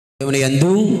దేవుని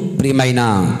యందు ప్రియమైన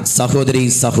సహోదరి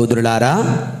సహోదరులారా,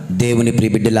 దేవుని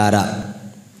ప్రియబిడ్డలారా,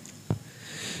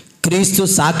 క్రీస్తు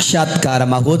సాక్షాత్కార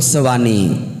మహోత్సవాన్ని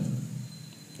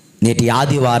నేటి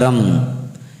ఆదివారం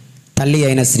తల్లి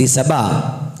అయిన శ్రీ సభ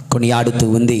కొనియాడుతూ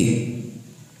ఉంది.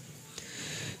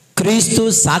 క్రీస్తు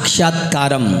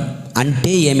సాక్షాత్కారం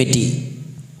అంటే ఏమిటి?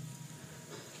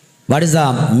 What is the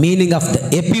meaning of the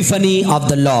Epiphany of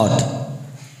the lord?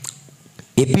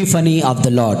 Epiphany of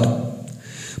the lord,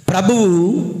 ప్రభువు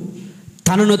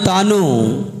తనను తాను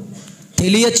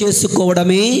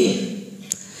తెలియచేసుకోవడమే,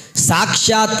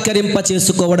 సాక్షాత్కరింప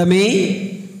చేసుకోవడమే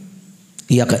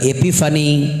ఈ యొక్క ఎపిఫనీ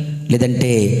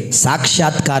లేదంటే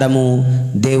సాక్షాత్కారము.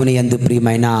 దేవుని యందు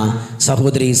ప్రియమైన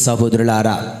సహోదరి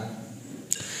సహోదరులారా,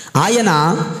 ఆయన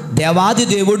దేవాది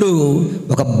దేవుడు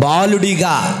ఒక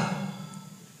బాలుడిగా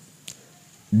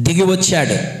దిగి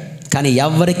వచ్చాడు, కానీ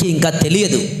ఎవ్వరికీ ఇంకా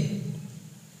తెలియదు.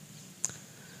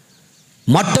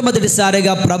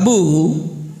 మొట్టమొదటిసారిగా ప్రభు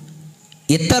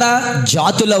ఇతర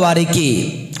జాతుల వారికి,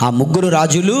 ఆ ముగ్గురు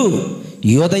రాజులు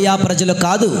యోదయ ప్రజలు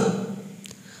కాదు,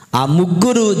 ఆ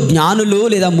ముగ్గురు జ్ఞానులు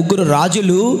లేదా ముగ్గురు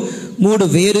రాజులు మూడు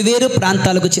వేరువేరు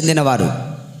ప్రాంతాలకు చెందినవారు.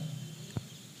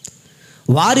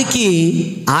 వారికి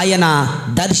ఆయన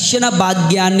దర్శన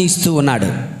భాగ్యాన్ని ఇస్తూ ఉన్నాడు.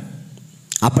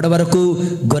 అప్పటి వరకు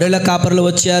గొర్రెల కాపరులు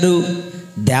వచ్చారు,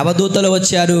 దేవదూతలు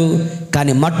వచ్చారు,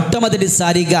 కానీ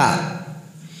మొట్టమొదటిసారిగా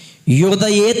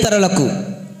యూదయేతరులకు,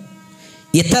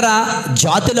 ఇతర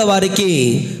జాతుల వారికి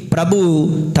ప్రభు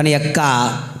తన యొక్క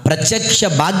ప్రత్యక్ష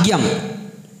భాగ్యం,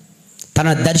 తన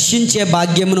దర్శించే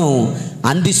భాగ్యమును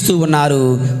అందిస్తూ ఉన్నారు.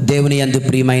 దేవుని యందు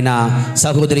ప్రియమైన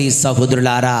సహోదరి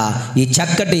సహోదరులారా, ఈ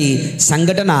చక్కటి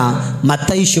సంఘటన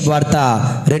మత్తయి శుభవార్త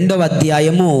 2వ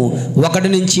అధ్యాయము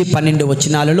 1 నుంచి 12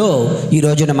 వచనాలలో ఈ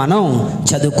రోజున మనం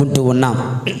చదువుకుంటూ ఉన్నాం.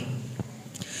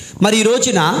 మరి ఈ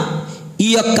రోజున ఈ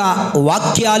యొక్క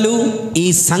వాక్యాలు, ఈ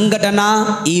సంఘటన,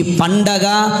 ఈ పండగ,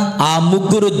 ఆ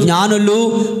ముగ్గురు జ్ఞానులు,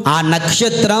 ఆ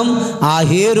నక్షత్రం, ఆ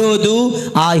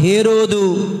హేరోదు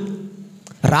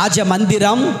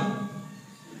రాజమందిరం,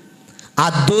 ఆ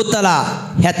దూతల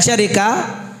హెచ్చరిక,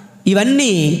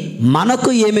 ఇవన్నీ మనకు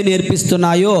ఏమి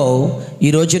నేర్పిస్తున్నాయో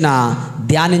ఈ రోజున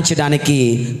ధ్యానించడానికి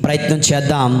ప్రయత్నం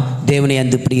చేద్దాం. దేవుని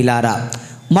యందు ప్రియులారా,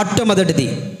 మొట్టమొదటిది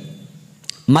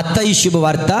మత్తయి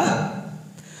శుభవార్త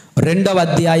 2వ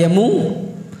అధ్యాయము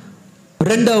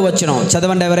 2వ వచనం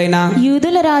చదవండి ఎవరైనా.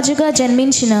 యూదుల రాజుగా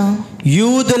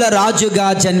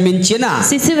జన్మించిన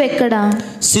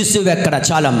శిశువెక్కడ?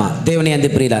 చాలమ్మా. దేవుని యందు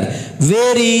ప్రియులారా,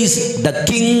 where is the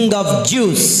king of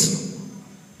juice?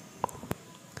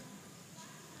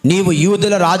 నీవు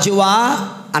యూదుల రాజువా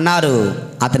అన్నారు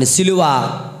అతని శిలువ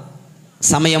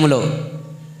సమయంలో.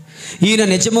 ఈయన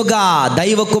నిజముగా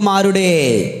దైవ కుమారుడే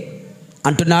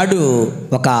అంటున్నాడు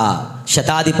ఒక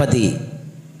శతాధిపతి.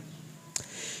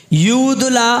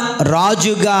 యూదుల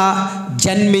రాజుగా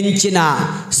జన్మించిన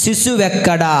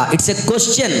శిశువెక్కడా? It's a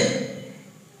question,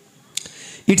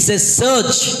 it's a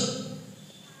search,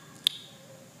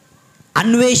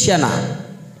 అన్వేషణ,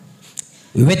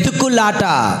 వెతుకులాట.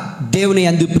 దేవుని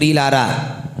యందు ప్రియులారా,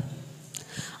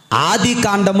 ఆది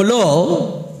కాండములో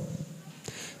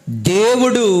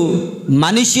దేవుడు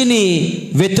మనిషిని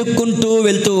వెతుక్కుంటూ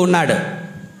వెళ్తూ ఉన్నాడు.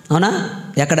 అవునా?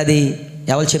 ఎక్కడది?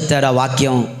 ఎవరు చెప్తారు ఆ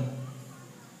వాక్యం?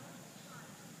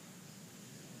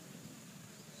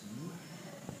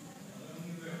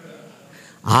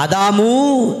 ఆదాము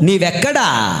నీవెక్కడా?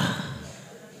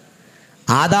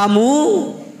 ఆదాము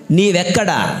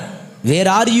నీవెక్కడా? Where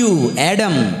are you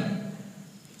Adam?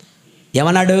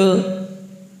 ఏమన్నాడు?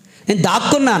 నేను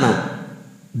దాక్కున్నాను.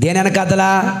 దేని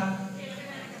వెనకాతలా?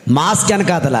 మాస్క్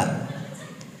వెనకాతలా.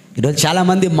 ఈరోజు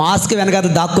చాలామంది మాస్క్ వెనకాత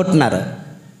దాక్కుంటున్నారు.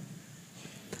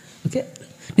 ఓకే,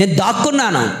 నేను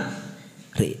దాక్కున్నాను.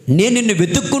 నేను నిన్ను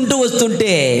వెతుక్కుంటూ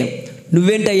వస్తుంటే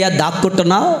నువ్వేంటయ్యా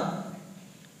దాక్కుంటున్నావు?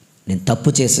 నేను తప్పు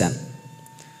చేశాను.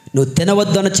 నువ్వు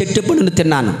తినవద్దు అన్న చెట్టు పండును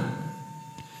తిన్నాను.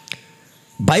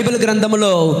 బైబిల్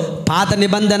గ్రంథంలో పాత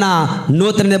నిబంధన,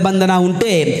 నూతన నిబంధన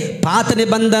ఉంటే, పాత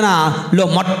నిబంధనలో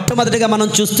మొట్టమొదటిగా మనం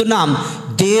చూస్తున్నాం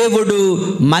దేవుడు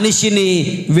మనిషిని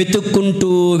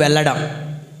వెతుక్కుంటూ వెళ్ళడం.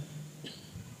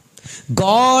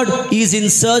 God is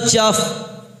in search of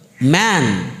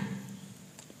man.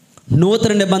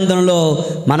 నూతన నిబంధనలో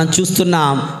మనం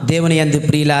చూస్తున్నాం దేవుని యందు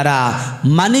ప్రియులారా,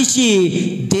 మనిషి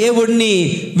దేవుణ్ణి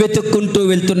వెతుక్కుంటూ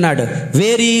వెళ్తున్నాడు.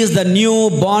 Where is the new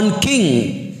born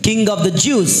king of the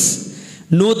juice?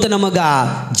 నూతనముగా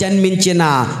జన్మించిన,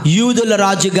 యూదుల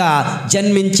రాజుగా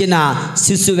జన్మించిన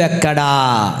శిశువెక్కడా?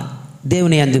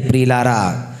 దేవుని యందు ప్రియులారా,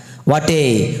 వాట్ ఏ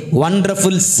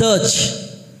వండర్ఫుల్ సర్చ్!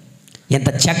 ఎంత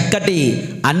చక్కటి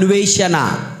అన్వేషణ!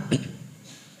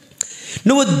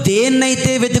 నువ్వు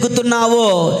దేన్నైతే వెతుకుతున్నావో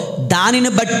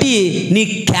దానిని బట్టి నీ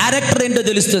క్యారెక్టర్ ఏంటో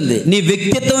తెలుస్తుంది, నీ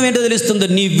వ్యక్తిత్వం ఏంటో తెలుస్తుంది,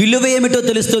 నీ విలువ ఏమిటో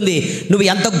తెలుస్తుంది, నువ్వు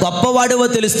ఎంత గొప్పవాడివో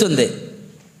తెలుస్తుంది.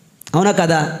 అవునా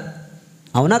కదా?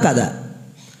 అవునా కదా?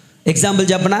 ఎగ్జాంపుల్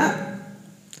చెప్పనా?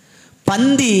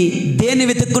 పంది దేన్ని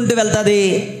వెతుక్కుంటూ వెళ్తుంది?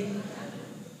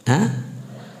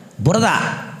 బురద,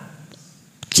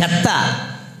 చెత్త,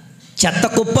 చెత్త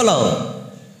కుప్పలో.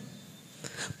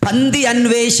 పంది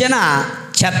అన్వేషణ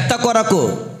చెత్త కొరకు,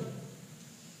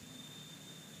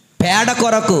 పేడ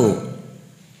కొరకు.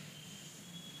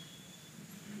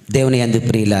 దేవుని యందు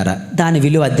ప్రియులారా, దాని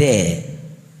విలువ అదే.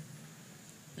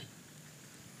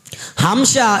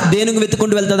 హంస దేనికి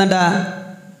వెతుక్కుంటూ వెళ్తుందంట?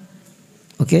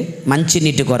 ఓకే, మంచి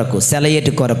నీటి కొరకు,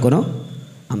 సెలయేటి కొరకును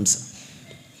హంస.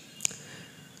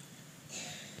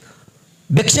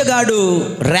 భిక్షగాడు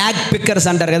ర్యాగ్ పిక్కర్స్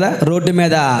అంటారు కదా, రోడ్డు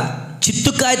మీద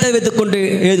చిత్తుకాయతో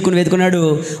వెతుకున్నాడు.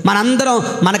 మనందరం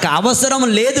మనకు అవసరం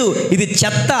లేదు, ఇది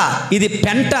చెత్త, ఇది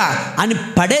పెంట అని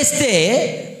పడేస్తే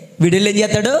వీడెళ్ళి ఏం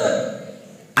చేస్తాడు?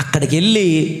 అక్కడికి వెళ్ళి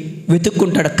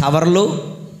వెతుక్కుంటాడు. కవర్లు,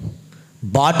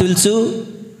 బాటిల్స్,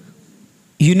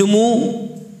 ఇనుము,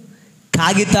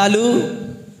 కాగితాలు.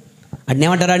 వాడిని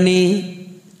ఏమంటారు? అన్ని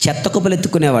చెత్త కుప్పలు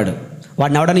ఎత్తుకునేవాడు.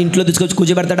 వాడిని ఎవడన్నా ఇంట్లో తీసుకొచ్చి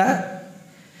కూర్చోబెడతాడా?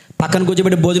 పక్కన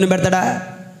కూర్చోబెట్టి భోజనం పెడతాడా?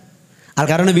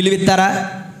 వాళ్ళకి ఎవరైనా విలువ ఇస్తారా?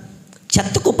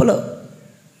 చెత్త కుప్పలు.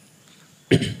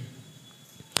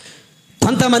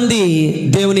 కొంతమంది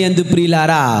దేవుని యందు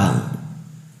ప్రియులారా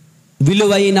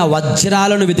విలువైన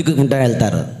వజ్రాలను వెతుక్కుంటూ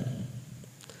వెళ్తారు.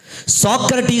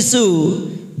 సోక్రటీసు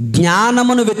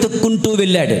జ్ఞానమును వెతుక్కుంటూ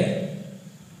వెళ్ళాడు.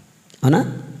 అవునా?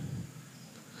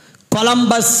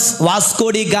 కొలంబస్,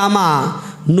 వాస్కోడి గామా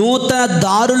నూతన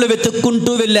దారులు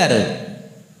వెతుక్కుంటూ వెళ్ళారు.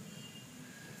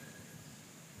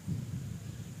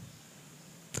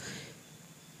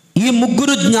 ఈ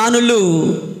ముగ్గురు జ్ఞానులు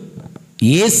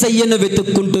యేసయ్యను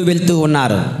వెతుక్కుంటూ వెళ్తూ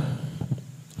ఉన్నారు.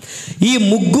 ఈ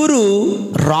ముగ్గురు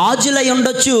రాజులై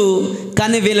ఉండొచ్చు,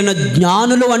 కానీ వీళ్ళను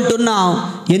జ్ఞానులు అంటున్నాం.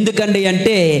 ఎందుకండి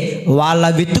అంటే వాళ్ళ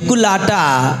వెతుకులాట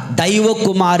దైవ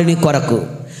కుమారుని కొరకు,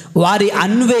 వారి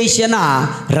అన్వేషణ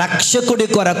రక్షకుడి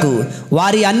కొరకు,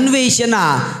 వారి అన్వేషణ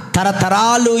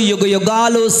తరతరాలు యుగ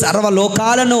యుగాలు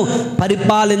సర్వలోకాలను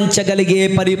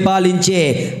పరిపాలించే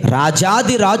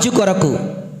రాజాది రాజు కొరకు.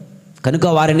 కనుక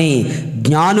వారిని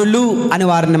జ్ఞానులు అని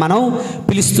వారిని మనం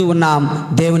పిలుస్తూ ఉన్నాం.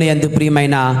 దేవుని యందు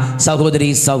ప్రియమైన సహోదరి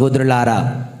సహోదరులారా,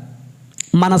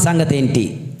 మన సంగతి ఏంటి?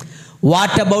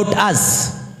 What about us?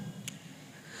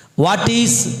 What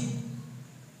is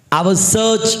our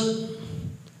search?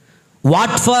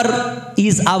 What for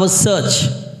is our search?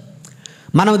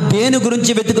 మనం దేని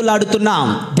గురించి వెతుకులాడుతున్నాం?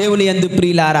 దేవుని యందు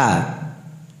ప్రియులారా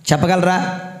చెప్పగలరా?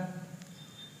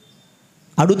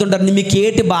 అడుగుతుంటారు, మీకు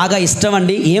ఏటి బాగా ఇష్టం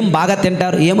అండి? ఏం బాగా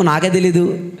తింటారు? ఏమో నాకే తెలీదు.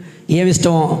 ఏమి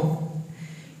ఇష్టమో,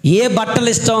 ఏ బట్టలు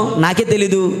ఇష్టం నాకే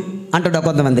తెలీదు అంటాడు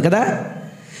కొంతమంది కదా.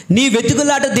 నీ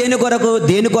వెతుకులాట దేని కొరకు,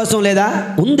 దేనికోసం లేదా?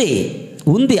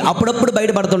 ఉంది, అప్పుడప్పుడు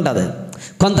బయటపడుతుంటుంది.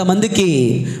 కొంతమందికి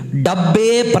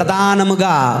డబ్బే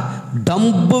ప్రధానముగా,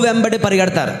 డబ్బు వెంబడి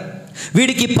పరిగెడతారు.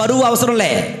 వీడికి పరువు అవసరం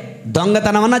లే,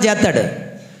 దొంగతనం అన్నా చేస్తాడు.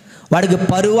 వాడికి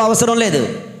పరువు అవసరం లేదు,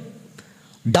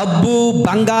 డబ్బు,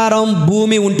 బంగారం,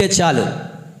 భూమి ఉంటే చాలు.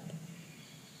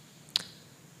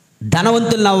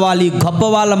 ధనవంతులను అవ్వాలి,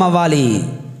 గొప్పవాళ్ళం అవ్వాలి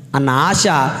అన్న ఆశ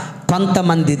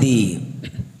కొంతమందిది.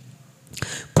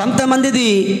 కొంతమందిది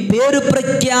పేరు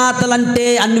ప్రఖ్యాతలంటే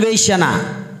అన్వేషణ.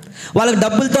 వాళ్ళకి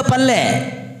డబ్బులతో పనిలే,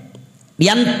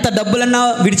 ఎంత డబ్బులన్నా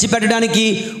విడిచిపెట్టడానికి,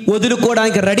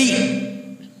 వదులుకోవడానికి రెడీ.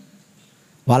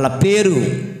 వాళ్ళ పేరు,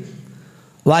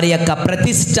 వారి యొక్క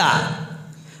ప్రతిష్ట,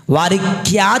 వారి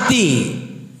ఖ్యాతి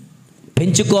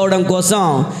పెంచుకోవడం కోసం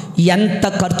ఎంత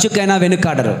ఖర్చుకైనా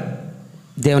వెనుకాడరు.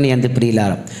 దేవుని యందు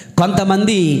ప్రియులారా,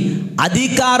 కొంతమంది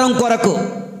అధికారం కొరకు,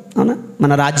 అవునా,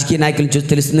 మన రాజకీయ నాయకులను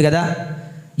చూసి తెలుస్తుంది కదా,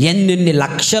 ఎన్ని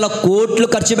లక్షల కోట్లు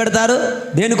ఖర్చు పెడతారు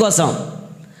దేనికోసం?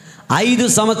 5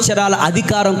 సంవత్సరాల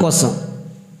అధికారం కోసం.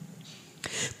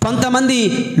 కొంతమంది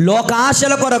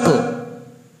లోకాశల కొరకు,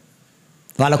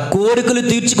 వాళ్ళ కోరికలు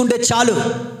తీర్చుకుంటే చాలు,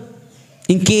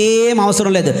 ఇంకేం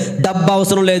అవసరం లేదు. డబ్బు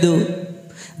అవసరం లేదు,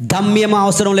 గమ్యం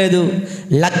అవసరం లేదు,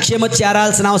 లక్ష్యము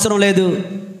చేరాల్సిన అవసరం లేదు.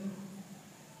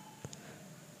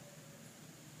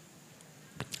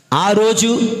 ఆ రోజు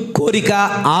కోరిక,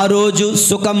 ఆ రోజు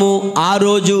సుఖము, ఆ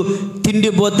రోజు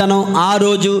తిండిపోతనం, ఆ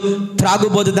రోజు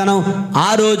త్రాగుబోతుతనం, ఆ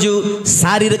రోజు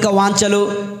శారీరక వాంఛలు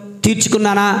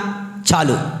తీర్చుకున్నానా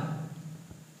చాలు.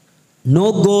 No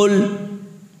goal,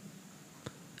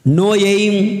 no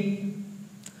aim,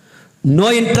 no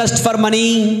interest for money,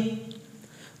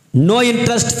 no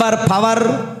interest for power,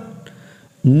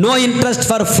 no interest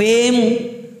for fame.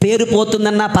 పేరు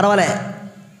పోతుందన్నా పర్వాలే,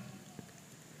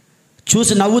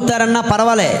 చూసి నవ్వుతారన్నా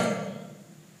పర్వాలే,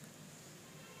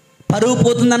 పరువు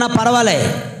పోతుందన్నా పర్వాలే,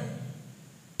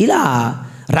 ఇలా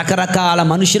రకరకాల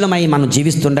మనుషులమై మనం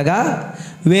జీవిస్తుండగా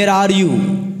వేర్ ఆర్ యూ?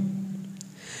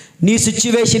 నీ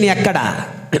సిచ్యువేషన్ ఎక్కడ?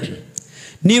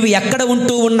 నీవు ఎక్కడ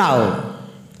ఉంటూ ఉన్నావు?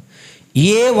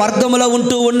 ఏ వర్గములో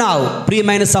ఉంటూ ఉన్నావు?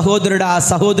 ప్రియమైన సహోదరుడా,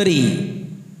 సహోదరి,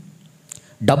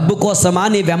 డబ్బు కోసమా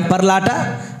నీ వెంపర్లాట,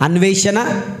 అన్వేషణ?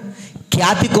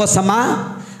 ఖ్యాతి కోసమా?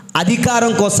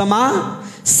 అధికారం కోసమా?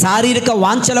 శారీరక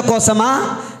వాంఛల కోసమా?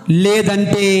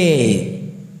 లేదంటే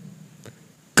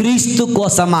క్రీస్తు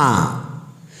కోసమా?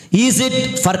 Is it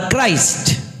for Christ?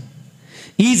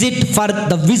 Is it for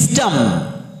the wisdom?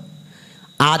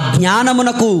 ఆ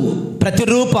జ్ఞానమునకు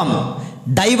ప్రతిరూపం,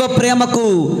 దైవ ప్రేమకు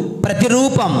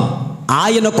ప్రతిరూపం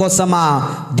ఆయన కోసమా?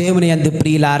 దేవుని యందు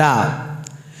ప్రియులారా,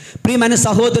 ప్రియమైన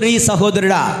సహోదరి,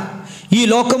 సహోదరుడా, ఈ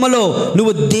లోకములో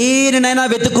నువ్వు దేనినైనా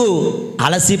వెతుకు,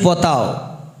 అలసిపోతావు.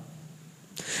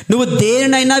 నువ్వు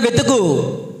దేనినైనా వెతుకు,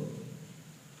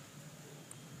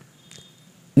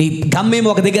 నీ గమ్యం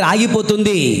ఒక దగ్గర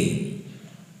ఆగిపోతుంది.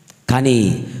 కానీ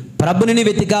ప్రభుని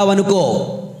వెతికావనుకో,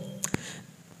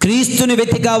 క్రీస్తుని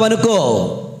వెతికావనుకో,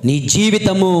 నీ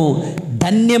జీవితము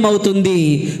ధన్యమవుతుంది.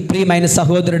 ప్రియమైన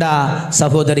సహోదరుడా,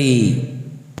 సహోదరి,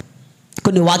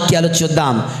 కొన్ని వాక్యాలు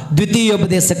చూద్దాం.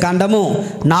 ద్వితీయోపదేశ కాండము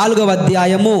 4వ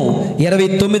అధ్యాయము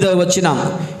 29వ వచనం.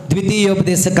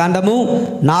 ద్వితీయోపదేశ కాండము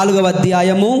 4వ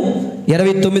అధ్యాయము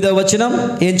 29వ వచనం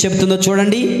ఏం చెప్తుందో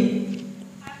చూడండి.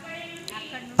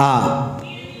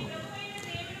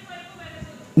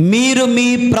 మీరు మీ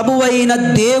ప్రభువైన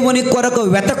దేవుని కొరకు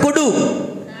వెతకుడు,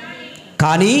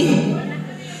 కానీ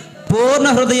పూర్ణ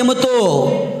హృదయముతో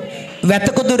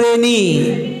వెతకుదురేని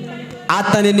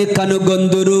అతనిని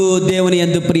కనుగొందురు. దేవుని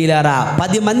యందు ప్రియులారా,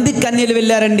 10 మంది కన్యలు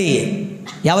వెళ్ళారండి.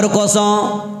 ఎవరి కోసం?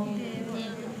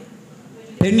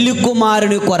 పెండ్లి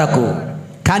కుమారుని కొరకు.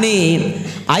 కానీ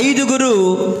 5గురు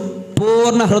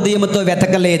పూర్ణ హృదయముతో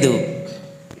వెతకలేదు.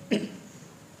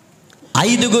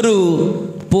 5గురు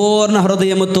పూర్ణ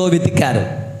హృదయముతో వెతికారు.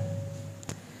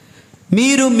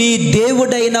 మీరు మీ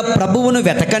దేవుడైన ప్రభువును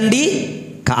వెతకండి,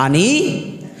 కానీ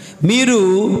మీరు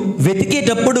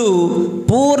వెతికేటప్పుడు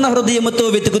పూర్ణ హృదయముతో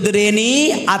వెతుకుదురేని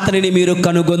అతనిని మీరు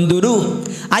కనుగొందురు.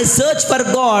 I search for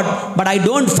God but I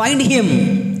don't find him.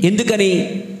 ఎందుకని?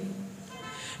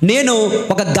 నేను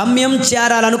ఒక గమ్యం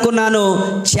చేరాలనుకున్నాను,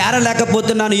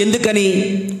 చేరలేకపోతున్నాను. ఎందుకని?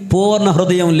 పూర్ణ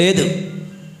హృదయం లేదు.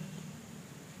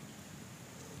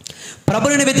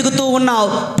 ప్రభుని వెతుకుతూ ఉన్నావు,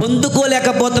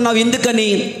 పొందుకోలేకపోతున్నావు. ఎందుకని?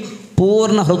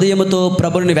 పూర్ణ హృదయముతో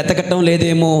ప్రభుని వెతకటం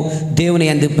లేదేమో. దేవుని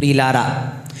యందు ప్రియులారా,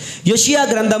 యోషియా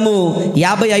గ్రంథము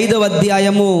 55వ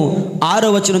అధ్యాయము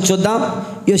 6వ వచనం చూద్దాం.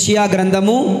 యోషియా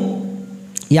గ్రంథము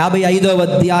 55వ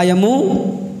అధ్యాయము.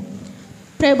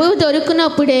 ప్రభువు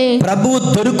దొరుకునప్పుడే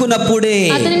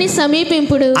అతనిని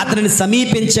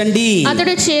సమీపించండి.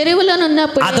 అతడు చేరువలో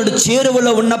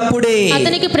ఉన్నప్పుడే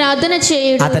అతనికి ప్రార్థన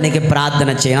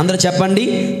చేయండి. అందరూ చెప్పండి,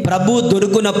 ప్రభు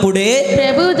దొరుకునప్పుడే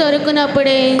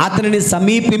అతనిని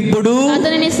సమీపింపుడు.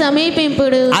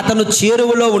 అతను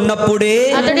చేరువలో ఉన్నప్పుడే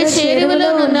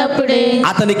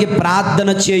అతనికి ప్రార్థన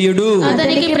చేయుడు.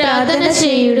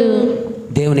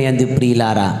 దేవుని యందు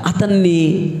ప్రియులారా, అతన్ని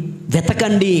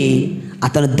వెతకండి.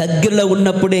 అతను దగ్గరలో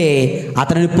ఉన్నప్పుడే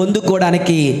అతనిని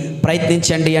పొందుకోవడానికి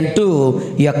ప్రయత్నించండి అంటూ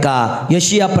ఈ యొక్క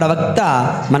యోషియా ప్రవక్త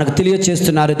మనకు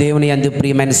తెలియచేస్తున్నారు. దేవుని యందు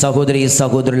ప్రియమైన సహోదరి,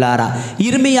 సహోదరులారా,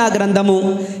 ఇర్మియా గ్రంథము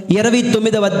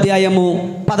 29వ అధ్యాయము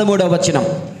 13వ వచనం.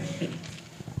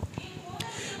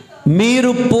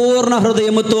 మీరు పూర్ణ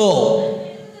హృదయముతో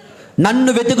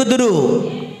నన్ను వెతుకుదురు,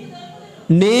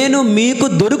 నేను మీకు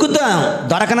దొరుకుతాను.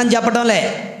 దొరకనని చెప్పడంలే,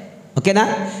 ఓకేనా?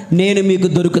 నేను మీకు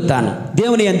దొరుకుతాను.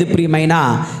 దేవుని యందు ప్రియమైన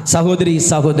సహోదరి,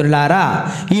 సహోదరులారా,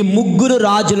 ఈ 3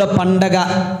 రాజుల పండగ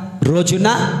రోజున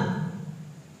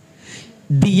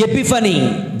the Epiphany,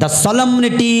 the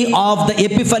సొలమ్నిటీ of the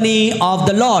Epiphany of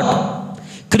the lord,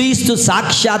 క్రీస్తు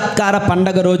సాక్షాత్కార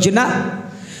పండగ రోజున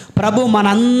ప్రభు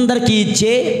మనందరికీ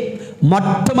ఇచ్చే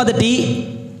మొట్టమొదటి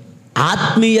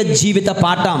ఆత్మీయ జీవిత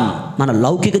పాఠం. మన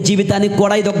లౌకిక జీవితానికి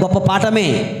కూడా ఇది ఒక గొప్ప పాఠమే.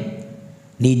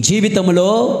 నీ జీవితంలో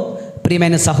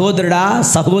ప్రియమైన సహోదరుడా,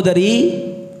 సహోదరి,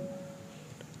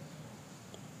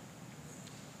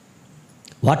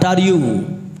 what are you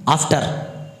after?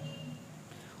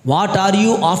 What are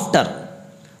you after?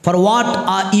 For what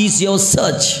is your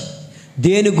search?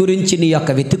 దేని గురించి నీ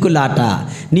యొక్క వెతుకులాట?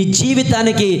 నీ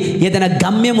జీవితానికి ఏదైనా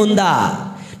గమ్యం ఉందా?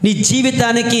 నీ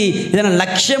జీవితానికి ఏదైనా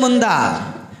లక్ష్యం ఉందా?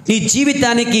 నీ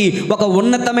జీవితానికి ఒక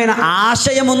ఉన్నతమైన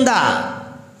ఆశయం ఉందా?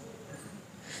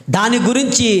 దాని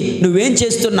గురించి నువ్వేం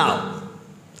చేస్తున్నావు?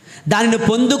 దానిని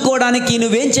పొందుకోవడానికి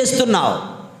నువ్వేం చేస్తున్నావు?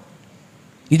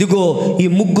 ఇదిగో ఈ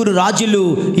ముగ్గురు రాజులు,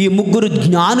 ఈ ముగ్గురు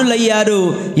జ్ఞానులయ్యారు.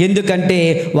 ఎందుకంటే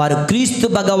వారు క్రీస్తు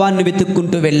భగవాన్ని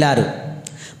వెతుక్కుంటూ వెళ్ళారు.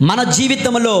 మన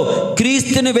జీవితంలో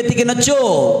క్రీస్తుని వెతికినచో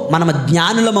మనం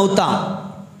జ్ఞానులం అవుతాం.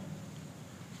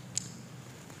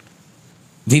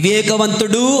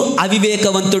 వివేకవంతుడు,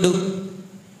 అవివేకవంతుడు.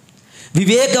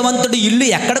 వివేకవంతుడు ఇల్లు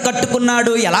ఎక్కడ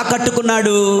కట్టుకున్నాడు, ఎలా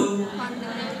కట్టుకున్నాడు?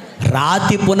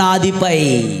 రాతి పునాదిపై.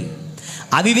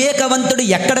 అవివేకవంతుడు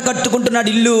ఎక్కడ కట్టుకుంటున్నాడు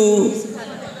ఇల్లు?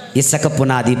 ఇసుక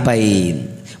పునాదిపై.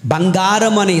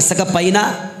 బంగారం అనే ఇసుక పైన,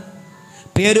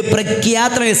 పేరు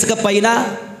ప్రఖ్యాతుల ఇసుక పైన,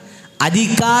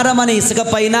 అధికారం అనే ఇసుక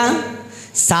పైన,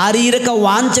 శారీరక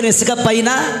వాంఛన ఇసుక పైన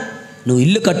నువ్వు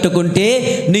ఇల్లు కట్టుకుంటే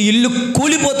నీ ఇల్లు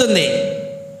కూలిపోతుంది,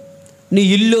 నీ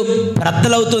ఇల్లు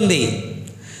బ్రద్దలవుతుంది,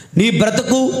 నీ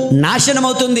బ్రతుకు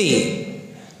నాశనమవుతుంది,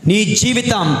 నీ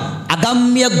జీవితం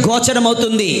అగమ్య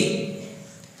గోచరమవుతుంది.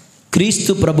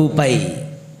 క్రీస్తు ప్రభుపై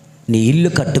నీ ఇల్లు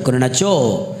కట్టుకున్నచో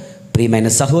ప్రియమైన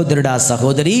సహోదరుడా,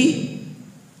 సహోదరి,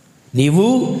 నీవు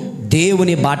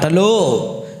దేవుని బాటలో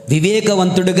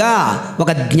వివేకవంతుడుగా,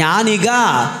 ఒక జ్ఞానిగా,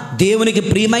 దేవునికి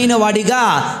ప్రియమైన వాడిగా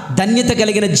ధన్యత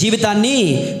కలిగిన జీవితాన్ని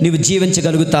నీవు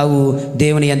జీవించగలుగుతావు.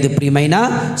 దేవుని యందు ప్రియమైన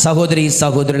సహోదరి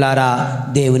సహోదరులారా,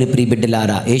 దేవుని ప్రియ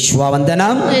బిడ్డలారా, యేషువా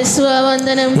వందనం,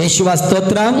 యేషువా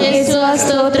స్తోత్రం,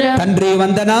 తండ్రి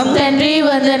వందనం,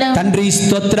 తండ్రి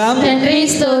స్తోత్రం,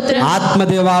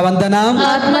 ఆత్మదేవా వందనం,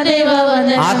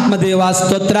 ఆత్మదేవా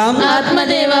స్తోత్రం,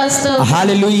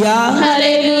 హల్లెలూయా,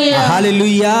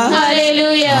 హల్లెలూయా,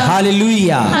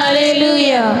 హల్లెలూయా.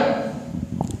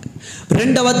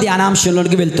 రెండవ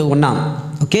ధ్యానాంశంలోనికి వెళ్తూ ఉన్నాం.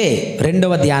 ఓకే,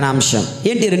 రెండవ ధ్యానాంశం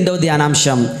ఏంటి? రెండవ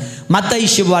ధ్యానాంశం మత్తయి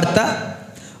శుభవార్త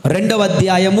 2వ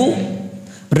అధ్యాయము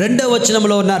 2వ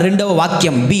వచనంలో ఉన్న 2వ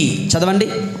వాక్యం బి చదవండి.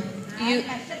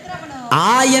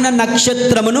 ఆయన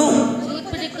నక్షత్రమును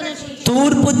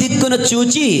తూర్పు దిక్కున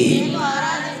చూచి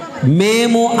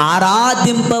మేము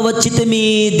ఆరాధింపవచ్చితిమి.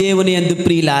 దేవుని యందు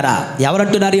ప్రియులారా,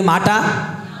 ఎవరంటున్నారు ఈ మాట?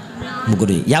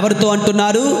 ముగ్గురు. ఎవరితో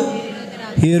అంటున్నారు?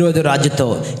 హేరోదు రాజుతో.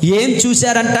 ఏం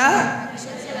చూశారంట?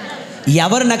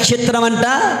 ఎవరి నక్షత్రం అంట?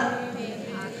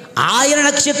 ఆయన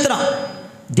నక్షత్రం.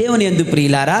 దేవుని యందు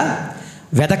ప్రియులారా,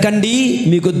 వెతకండి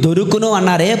మీకు దొరుకును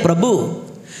అన్నారే ప్రభు.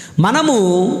 మనము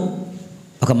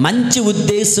ఒక మంచి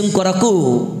ఉద్దేశం కొరకు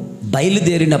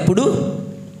బయలుదేరినప్పుడు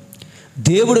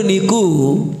దేవుడు నీకు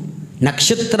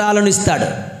నక్షత్రాలను ఇస్తాడు,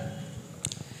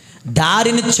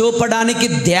 దారిని చూపడానికి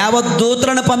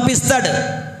దేవదూతలను పంపిస్తాడు.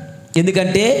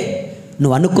 ఎందుకంటే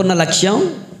నువ్వు అనుకున్న లక్ష్యం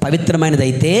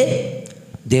పవిత్రమైనదైతే,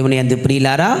 దేవుని యందు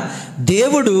ప్రియులారా,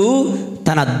 దేవుడు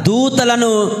తన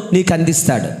దూతలను నీకు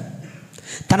అందిస్తాడు,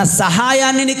 తన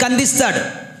సహాయాన్ని నీకు అందిస్తాడు,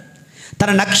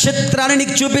 తన నక్షత్రాన్ని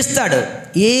నీకు చూపిస్తాడు.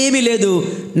 ఏమీ లేదు,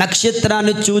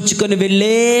 నక్షత్రాన్ని చూచుకొని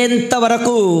వెళ్ళేంత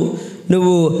వరకు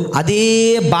నువ్వు అదే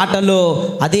బాటలో,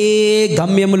 అదే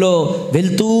గమ్యంలో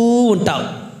వెళ్తూ ఉంటావు.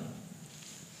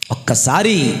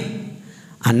 ఒక్కసారి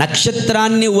ఆ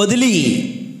నక్షత్రాన్ని వదిలి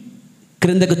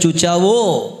క్రిందకు చూచావో,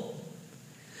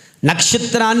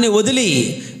 నక్షత్రాన్ని వదిలి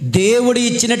దేవుడు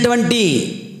ఇచ్చినటువంటి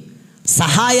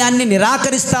సహాయాన్ని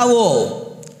నిరాకరిస్తావో,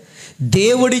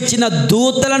 దేవుడిచ్చిన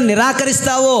దూతలను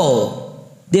నిరాకరిస్తావో,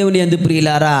 దేవుని యందు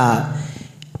ప్రియులారా,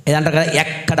 ఏదంటారు కదా,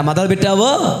 ఎక్కడ మొదలు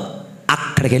పెట్టావో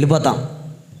అక్కడికి వెళ్ళిపోతాం.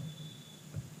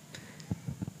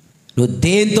 నువ్వు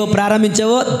దేంతో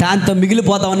ప్రారంభించావో దాంతో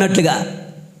మిగిలిపోతావు అన్నట్లుగా,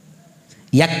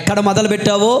 ఎక్కడ మొదలు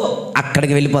పెట్టావో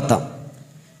అక్కడికి వెళ్ళిపోతాం.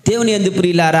 దేవుని యందు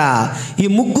ప్రియులారా, ఈ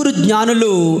ముగ్గురు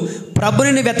జ్ఞానులు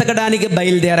ప్రభుని వెతకడానికి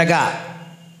బయలుదేరగా,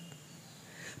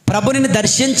 ప్రభుని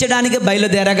దర్శించడానికి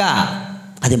బయలుదేరగా,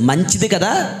 అది మంచిది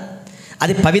కదా,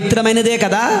 అది పవిత్రమైనదే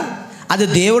కదా, అది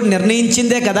దేవుడు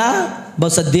నిర్ణయించిందే కదా.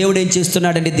 బహుశా దేవుడు ఏం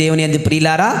చేస్తున్నాడండి? దేవుని యందు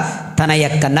ప్రియులారా, తన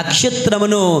యొక్క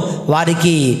నక్షత్రమును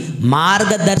వారికి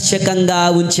మార్గదర్శకంగా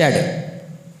ఉంచాడు.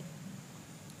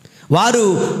 వారు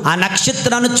ఆ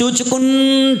నక్షత్రాన్ని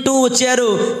చూచుకుంటూ వచ్చారు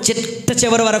చిట్ట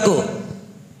చివరి వరకు.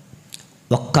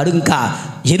 ఒక్కడు ఇంకా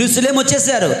యెరూషలేము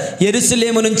వచ్చేసారు.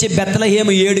 యెరూషలేము నుంచి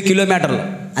బెత్లెహేము 7 కిలోమీటర్లు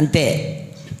అంతే.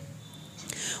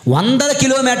 100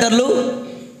 కిలోమీటర్లు,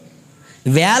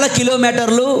 1000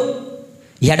 కిలోమీటర్లు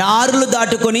ఎడారులు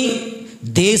దాటుకొని,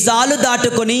 దేశాలు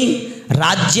దాటుకొని,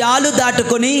 రాజ్యాలు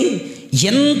దాటుకొని,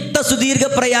 ఎంత సుదీర్ఘ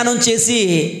ప్రయాణం చేసి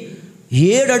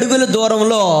 7 అడుగుల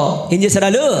దూరంలో ఏం చేశారు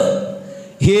వాళ్ళు?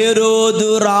 హేరోదు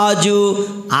రాజు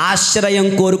ఆశ్రయం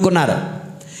కోరుకున్నారు,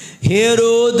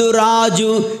 హేరోదు రాజు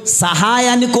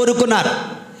సహాయాన్ని కోరుకున్నారు,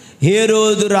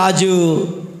 హేరోదు రాజు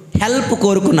హెల్ప్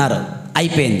కోరుకున్నారు.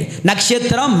 అయిపోయింది.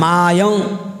 నక్షత్రం మాయం,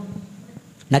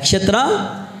 నక్షత్రం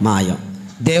మాయం.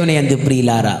 దేవుని యందు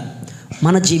ప్రియులారా,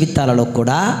 మన జీవితాలలో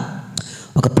కూడా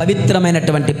ఒక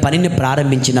పవిత్రమైనటువంటి పనిని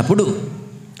ప్రారంభించినప్పుడు,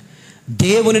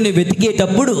 దేవునిని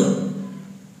వెతికేటప్పుడు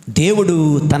దేవుడు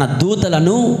తన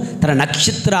దూతలను, తన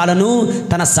నక్షత్రాలను,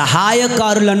 తన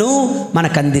సహాయకారులను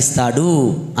మనకు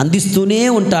అందిస్తూనే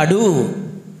ఉంటాడు.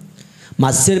 మా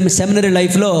సెమినరీ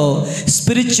లైఫ్లో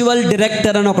స్పిరిచువల్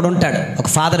డైరెక్టర్ అని ఒకడు ఉంటాడు, ఒక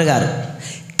ఫాదర్ గారు.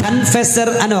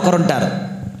 కన్ఫెసర్ అని ఒకరు ఉంటారు.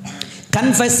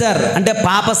 కన్ఫెసర్ అంటే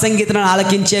పాప సంగీతను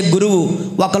ఆలకించే గురువు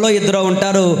ఒకలో ఇద్దరు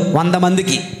ఉంటారు 100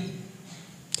 మందికి.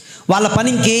 వాళ్ళ పని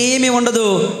ఇంకేమీ ఉండదు,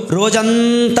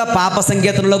 రోజంతా పాప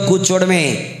సంగీతంలో కూర్చోవడమే.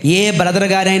 ఏ బ్రదర్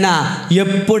గారైనా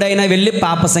ఎప్పుడైనా వెళ్ళి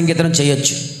పాప సంగీతం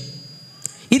చేయొచ్చు.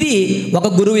 ఇది ఒక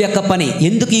గురువు యొక్క పని.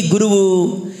 ఎందుకు ఈ గురువు?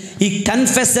 ఈ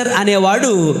కన్ఫెసర్ అనేవాడు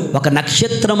ఒక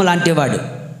నక్షత్రం లాంటివాడు.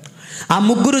 ఆ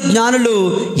ముగ్గురు జ్ఞానులు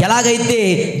ఎలాగైతే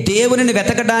దేవునిని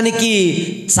వెతకడానికి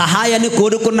సహాయాన్ని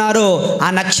కోరుకున్నారో, ఆ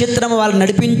నక్షత్రం వాళ్ళు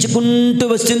నడిపించుకుంటూ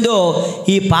వస్తుందో,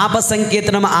 ఈ పాప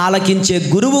సంకీర్తనం ఆలకించే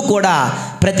గురువు కూడా,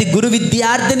 ప్రతి గురు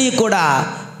విద్యార్థిని కూడా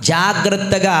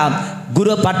జాగ్రత్తగా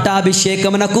గురు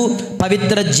పట్టాభిషేకమునకు,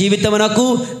 పవిత్ర జీవితమునకు,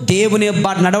 దేవుని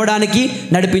నడవడానికి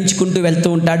నడిపించుకుంటూ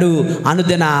వెళ్తూ ఉంటాడు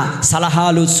అనుదిన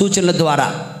సలహాలు, సూచనల ద్వారా.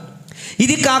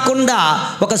 ఇది కాకుండా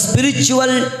ఒక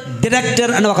స్పిరిచువల్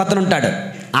డైరెక్టర్ అని ఒక అతను ఉంటాడు.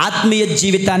 ఆత్మీయ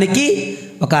జీవితానికి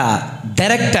ఒక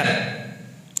డైరెక్టర్.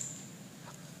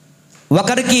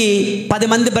 ఒకరికి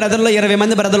 10 మంది బ్రదర్లు, 20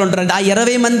 మంది బ్రదర్లు ఉంటారండి. ఆ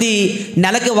 20 మంది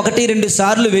నెలకి 1-2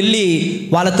 సార్లు వెళ్ళి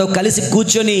వాళ్ళతో కలిసి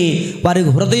కూర్చొని వారి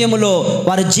హృదయంలో,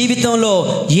 వారి జీవితంలో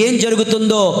ఏం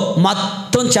జరుగుతుందో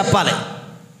మొత్తం చెప్పాలి.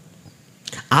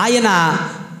 ఆయన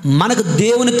మనకు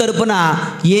దేవుని తరపున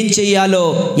ఏం చెయ్యాలో,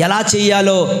 ఎలా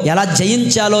చెయ్యాలో, ఎలా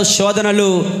జయించాలో శోధనలు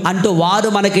అంటూ వారు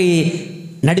మనకి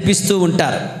నడిపిస్తూ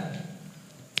ఉంటారు.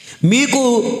 మీకు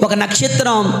ఒక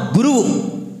నక్షత్రం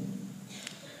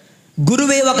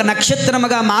గురువే ఒక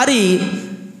నక్షత్రముగా మారి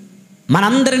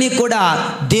మనందరినీ కూడా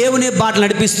దేవుని బాట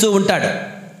నడిపిస్తూ ఉంటాడు.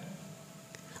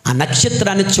 ఆ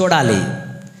నక్షత్రాన్ని చూడాలి,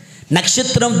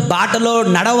 నక్షత్రం బాటలో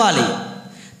నడవాలి,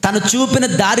 తను చూపిన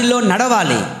దారిలో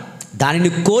నడవాలి. దానిని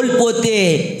కోల్పోతే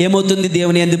ఏమవుతుంది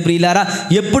దేవుని యందు ప్రియులారా?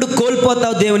 ఎప్పుడు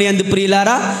కోల్పోతావు దేవుని యందు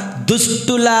ప్రియులారా?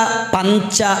 దుష్టుల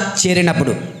పంచ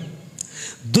చేరినప్పుడు,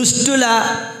 దుష్టుల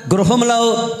గృహంలో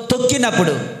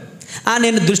తొక్కినప్పుడు.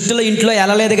 నేను దుష్టుల ఇంట్లో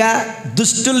వెళ్ళలేదుగా,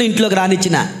 దుష్టుల ఇంట్లోకి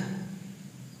రానిచ్చిన.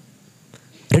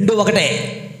 రెండు ఒకటే.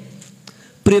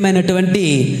 ప్రియమైనటువంటి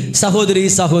సహోదరి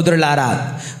సహోదరులారా,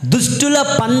 దుష్టుల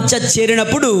పంచ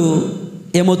చేరినప్పుడు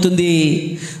ఏమవుతుంది?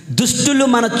 దుష్టులు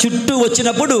మన చుట్టూ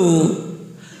వచ్చినప్పుడు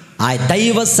ఆ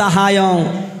దైవ సహాయం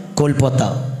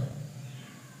కోల్పోతావు.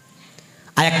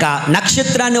 ఆ యొక్క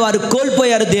నక్షత్రాన్ని వారు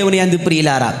కోల్పోయారు దేవుని యందు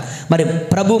ప్రియులారా. మరి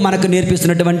ప్రభు మనకు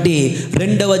నేర్పిస్తున్నటువంటి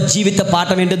 2వ జీవిత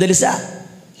పాఠం ఏంటో తెలుసా?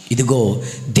 ఇదిగో,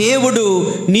 దేవుడు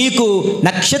నీకు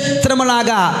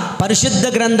నక్షత్రములాగా పరిశుద్ధ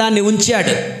గ్రంథాన్ని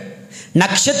ఉంచాడు,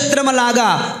 నక్షత్రములాగా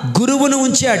గురువును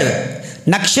ఉంచాడు,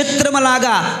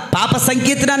 నక్షత్రములాగా పాప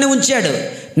సంకీర్తనాన్ని ఉంచాడు,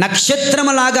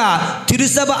 నక్షత్రములాగా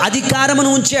తిరుసభ అధికారమును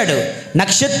ఉంచాడు,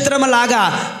 నక్షత్రములాగా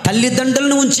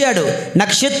తల్లిదండ్రులను ఉంచాడు,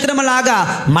 నక్షత్రములాగా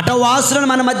మఠవాసులను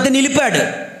మన మధ్య నిలిపాడు.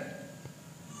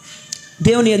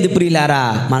 దేవుని యందు ప్రియులారా,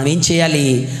 మనం ఏం చేయాలి?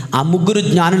 ఆ ముగ్గురు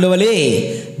జ్ఞానుల వలె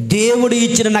దేవుడు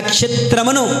ఇచ్చిన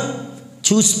నక్షత్రమును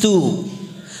చూస్తూ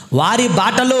వారి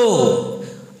బాటలో,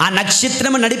 ఆ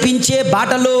నక్షత్రము నడిపించే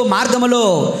బాటలో, మార్గములో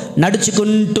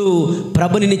నడుచుకుంటూ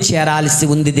ప్రభుని చేరాల్సి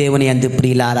ఉంది దేవుని యందు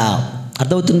ప్రియులారా.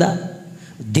 అర్థమవుతుందా?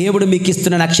 దేవుడు మీకు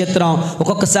ఇస్తున్న నక్షత్రం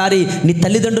ఒక్కొక్కసారి నీ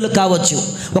తల్లిదండ్రులు కావచ్చు,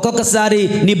 ఒక్కొక్కసారి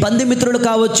నీ బంధుమిత్రులు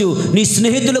కావచ్చు, నీ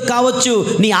స్నేహితులు కావచ్చు,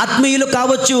 నీ ఆత్మీయులు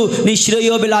కావచ్చు, నీ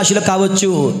శ్రేయోభిలాషులు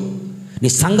కావచ్చు, నీ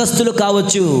సంఘస్థులు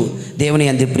కావచ్చు. దేవుని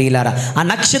యందు ప్రియులారా, ఆ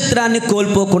నక్షత్రాన్ని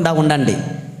కోల్పోకుండా ఉండండి.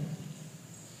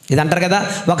 ఇది అంటారు కదా,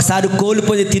 ఒకసారి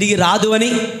కోల్పోయి తిరిగి రాదు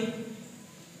అని.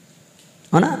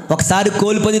 అవునా? ఒకసారి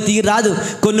కోల్పోయి తిరిగి రాదు.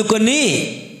 కొన్ని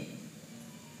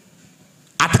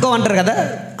అతకం అంటారు కదా,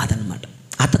 అదనమాట.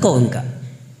 అతకం. ఇంకా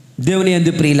దేవుని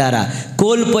యందు ప్రియులారా,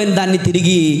 కోల్పోయిన దాన్ని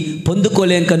తిరిగి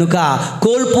పొందుకోలేం కనుక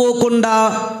కోల్పోకుండా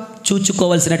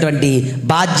చూచుకోవాల్సినటువంటి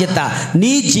బాధ్యత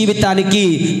నీ జీవితానికి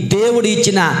దేవుడు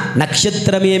ఇచ్చిన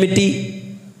నక్షత్రం ఏమిటి?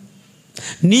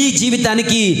 నీ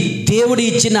జీవితానికి దేవుడు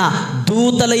ఇచ్చిన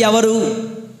దూతలు ఎవరు?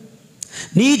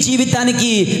 నీ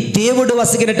జీవితానికి దేవుడు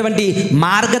వసగినటువంటి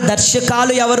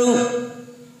మార్గదర్శకాలు ఎవరు?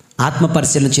 ఆత్మ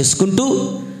పరిశీలన చేసుకుంటూ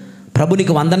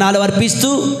ప్రభునికి వందనాలు అర్పిస్తూ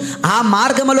ఆ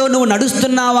మార్గంలో నువ్వు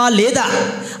నడుస్తున్నావా లేదా,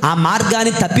 ఆ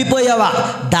మార్గాన్ని తప్పిపోయావా,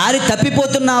 దారి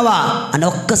తప్పిపోతున్నావా అని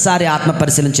ఒక్కసారి ఆత్మ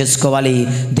పరిశీలన చేసుకోవాలి.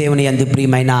 దేవుని యందు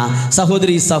ప్రియమైన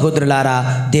సహోదరి సహోదరులారా,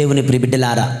 దేవుని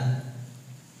ప్రియబిడ్డలారా,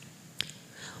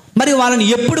 మరి వాళ్ళని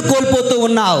ఎప్పుడు కోల్పోతూ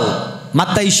ఉన్నావు?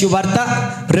 మత్తయి సువార్త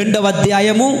 2వ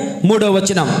అధ్యాయము 3వ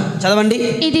వచనం చదవండి.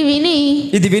 ఇది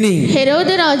విని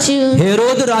హెరోదు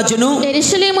రాజును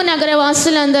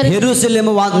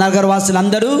యెరూషలేము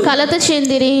నగరవాసులందరూ కలత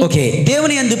చెందిరి. ఓకే,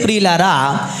 దేవుని యందు ప్రియులారా,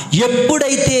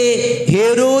 ఎప్పుడైతే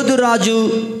హెరోదు రాజు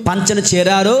పంచన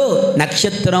చేరారో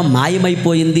నక్షత్రం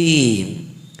మాయమైపోయింది.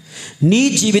 నీ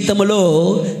జీవితంలో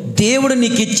దేవుడు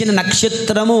నీకు ఇచ్చిన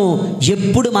నక్షత్రము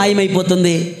ఎప్పుడు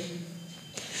మాయమైపోతుంది?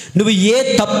 నువ్వు ఏ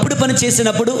తప్పుడు పని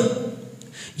చేసినప్పుడు,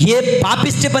 ఏ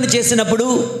పాపిష్టి పని చేసినప్పుడు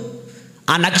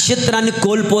ఆ నక్షత్రాన్ని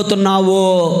కోల్పోతున్నావో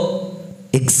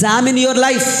ఎగ్జామిన్ యువర్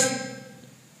లైఫ్.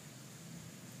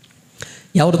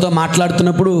 ఎవరితో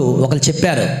మాట్లాడుతున్నప్పుడు ఒకరు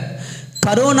చెప్పారు,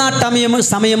 కరోనా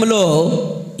సమయంలో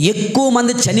ఎక్కువ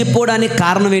మంది చనిపోవడానికి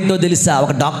కారణం ఏంటో తెలుసా?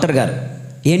 ఒక డాక్టర్ గారు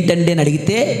ఏంటంటే అని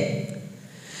అడిగితే,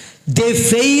 they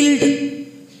failed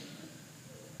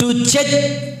to check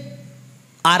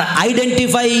are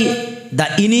identify the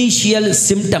initial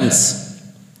symptoms.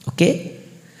 Okay,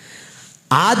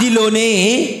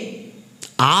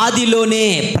 ఆదిలోనే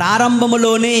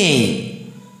ప్రారంభములోనే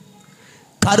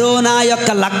కరోనా యొక్క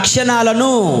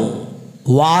లక్షణాలను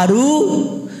వారు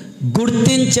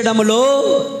గుర్తించడంలో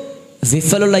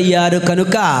విఫలులయ్యారు.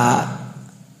 కనుక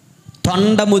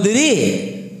తొండ ముదిరి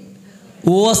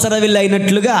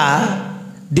ఓసరవిల్లైనట్లుగా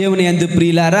దేవుని యందు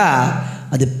ప్రియులారా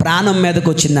అది ప్రాణం మీదకు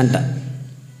వచ్చిందంట.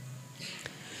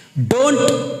 Don't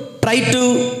try to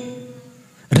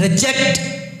reject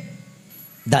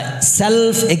the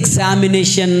self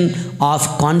examination of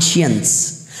conscience.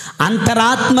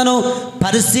 అంతరాత్మను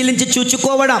పరిశీలించి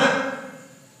చూచుకోవడం,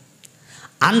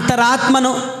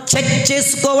 అంతరాత్మను చెక్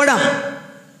చేసుకోవడం,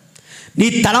 నీ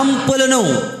తలంపులను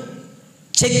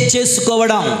చెక్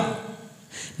చేసుకోవడం,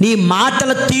 నీ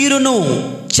మాటల తీరును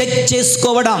చెక్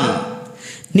చేసుకోవడం,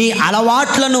 నీ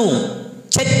అలవాట్లను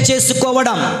చెక్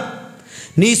చేసుకోవడం,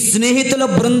 నీ స్నేహితుల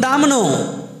బృందామును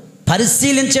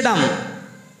పరిశీలించడం.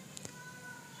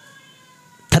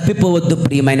 తప్పిపోవద్దు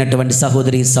ప్రియమైనటువంటి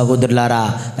సహోదరి సహోదరులారా,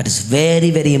 that is very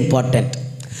very important.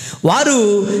 వారు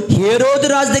హెరోదు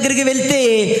రాజు దగ్గరికి వెళ్తే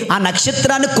ఆ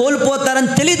నక్షత్రాన్ని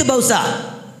కోల్పోతారని తెలియదు. బహుశా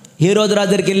హెరోదు రాజు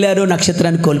దగ్గరికి వెళ్ళారు,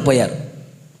 నక్షత్రాన్ని కోల్పోయారు.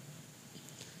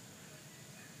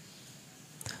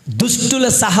 దుష్టుల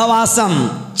సహవాసం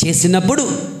చేసినప్పుడు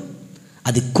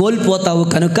అది కోల్పోతావు.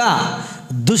 కనుక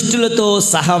దుష్టులతో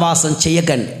సహవాసం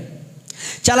చేయకండి.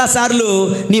 చాలాసార్లు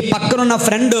నీ పక్కనున్న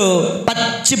ఫ్రెండ్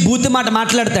పచ్చి బూతి మాట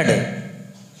మాట్లాడతాడు,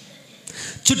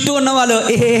 చుట్టూ ఉన్న వాళ్ళు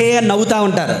ఏహే నవ్వుతూ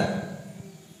ఉంటారు.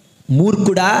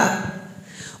 మూర్ఖుడా,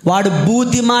 వాడు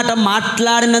బూతి మాట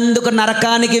మాట్లాడినందుకు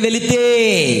నరకానికి వెళితే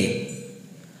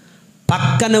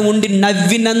పక్కన ఉండి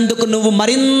నవ్వినందుకు నువ్వు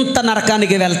మరింత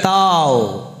నరకానికి వెళ్తావు.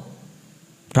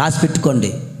 రాసి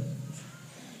పెట్టుకోండి,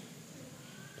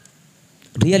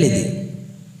 రియల్ ఇది.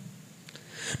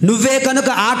 నువ్వే కనుక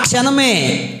ఆ క్షణమే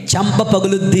చంప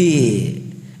పగులుద్ది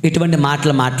ఇటువంటి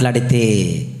మాటలు మాట్లాడితే.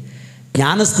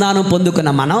 జ్ఞానస్నానం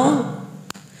పొందుకున్న మనం,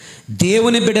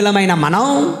 దేవుని బిడ్డలమైన మనం,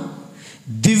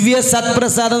 దివ్య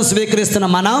సత్ప్రసాదం స్వీకరిస్తున్న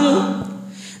మనం,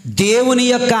 దేవుని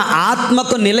యొక్క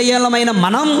ఆత్మకు నిలయమైన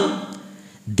మనం,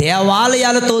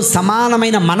 దేవాలయాలతో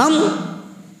సమానమైన మనం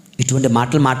ఇటువంటి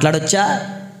మాటలు మాట్లాడొచ్చా?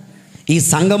 ఈ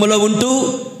సంఘములో ఉంటూ,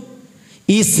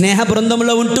 ఈ స్నేహ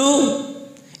బృందంలో ఉంటూ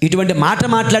ఇటువంటి మాట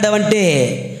మాట్లాడావంటే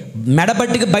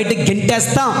మెడబట్టికి బయటకు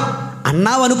గెంటేస్తాం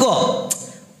అన్నావు అనుకో,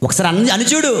 ఒకసారి అని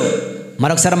చూడు,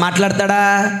 మరొకసారి మాట్లాడతాడా?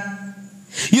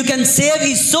 యూ కెన్ సేవ్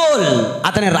ఈ సోల్.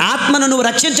 అతని ఆత్మను నువ్వు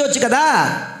రక్షించవచ్చు కదా.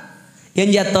 ఏం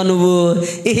చేస్తావు నువ్వు?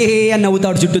 ఏ అని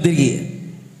నవ్వుతాడు చుట్టూ తిరిగి.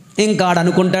 ఇంకా ఆడు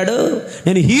అనుకుంటాడు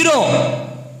నేను హీరో.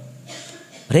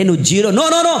 రే నువ్వు zero. No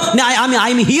no no,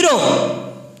 I'm hero.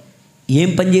 ఏం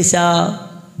పని చేశా?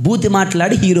 బూతి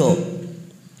మాట్లాడి హీరో,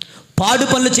 పాడు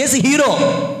పనులు చేసి హీరో,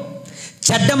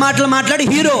 చెడ్డ మాటలు మాట్లాడి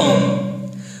హీరో,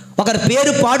 ఒకరి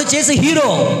పేరు పాడు చేసి హీరో,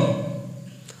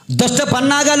 దుష్ట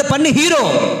పన్నాగాలు పన్ని హీరో.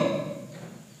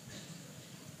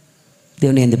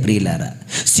 దేవుని యందు ప్రియులారా,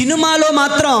 సినిమాలో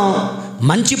మాత్రం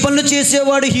మంచి పనులు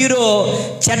చేసేవాడు హీరో,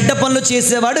 చెడ్డ పనులు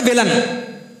చేసేవాడు విలన్.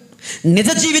 నిజ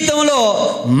జీవితంలో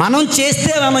మనం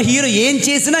చేస్తే మనం హీరో, ఏం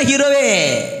చేసినా హీరోవే.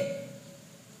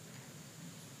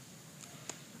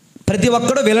 ప్రతి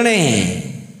ఒక్కడు విలనే.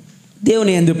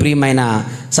 దేవుని యందు ప్రియమైన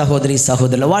సహోదరి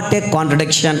సహోదరులు, వాట్ ఏ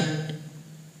కాంట్రడిక్షన్.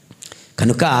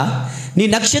 కనుక నీ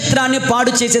నక్షత్రాన్ని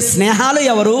పాడు చేసే స్నేహాలు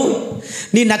ఎవరు?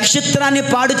 నీ నక్షత్రాన్ని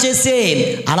పాడు చేసే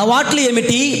అలవాట్లు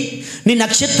ఏమిటి? నీ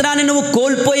నక్షత్రాన్ని నువ్వు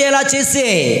కోల్పోయేలా చేసే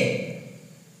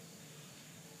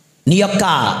నీ యొక్క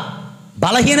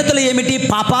బలహీనతలు ఏమిటి?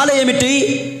 పాపాలు ఏమిటి?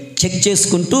 చెక్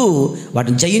చేసుకుంటూ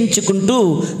వాటిని జయించుకుంటూ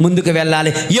ముందుకు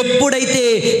వెళ్ళాలి. ఎప్పుడైతే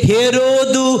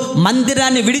హేరోదు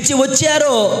మందిరాన్ని విడిచి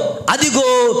వచ్చారో అదిగో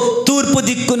తూర్పు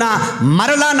దిక్కున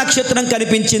మరలా నక్షత్రం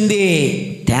కనిపించింది.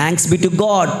 థ్యాంక్స్ బి టు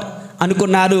గాడ్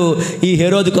అనుకున్నారు. ఈ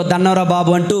హేరోదుకు దన్నవరా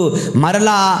బాబు అంటూ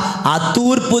మరలా ఆ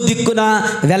తూర్పు దిక్కున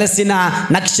వెలసిన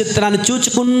నక్షత్రాన్ని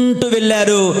చూచుకుంటూ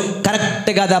వెళ్ళారు.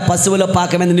 కరెక్ట్గా ఆ పశువుల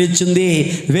పాక మీద నిల్చుంది.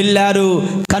 వెళ్ళారు,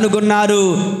 కనుగొన్నారు,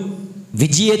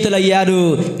 విజేతలయ్యారు,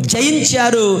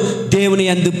 జయించారు. దేవుని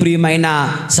యందు ప్రియమైన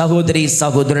సహోదరి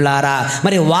సహోదరులారా,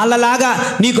 మరి వాళ్ళలాగా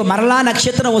నీకు మరలా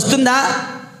నక్షత్రం వస్తుందా?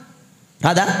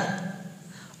 రాదా?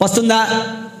 వస్తుందా?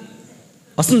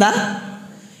 వస్తుందా?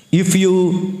 If you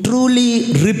truly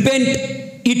repent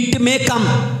it may come,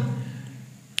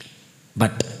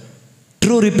 but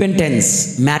true repentance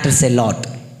matters a lot.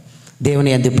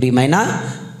 దేవుని యందు ప్రియమైన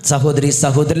సహోదరి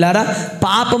సహోదరులారా,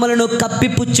 పాపములను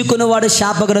కప్పిపుచ్చుకునేవాడు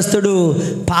శాపగ్రస్తుడు,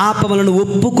 పాపములను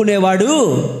ఒప్పుకునేవాడు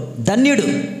ధన్యుడు.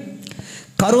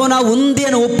 కరోనా ఉంది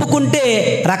అని ఒప్పుకుంటే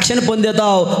రక్షణ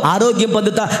పొందుతావు, ఆరోగ్యం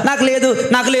పొందుతావు. నాకు లేదు,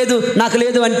 నాకు లేదు, నాకు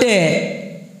లేదు అంటే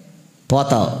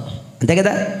పోతావు, అంతే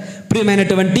కదా.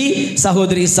 ప్రియమైనటువంటి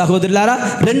సహోదరి సహోదరులారా,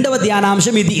 రెండవ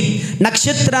ధ్యానాంశం ఇది.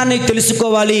 నక్షత్రాన్ని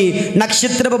తెలుసుకోవాలి,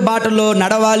 నక్షత్రపు బాటలో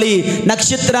నడవాలి,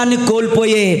 నక్షత్రాన్ని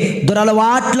కోల్పోయే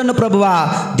దురలవాట్లను ప్రభువా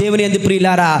దేవుని యందు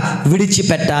ప్రియులారా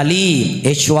విడిచిపెట్టాలి.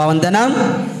 యేషువా వందనం,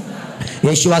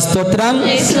 యేషువా స్తోత్రం,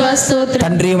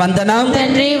 తండ్రి వందనం,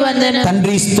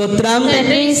 తండ్రి స్తోత్రం,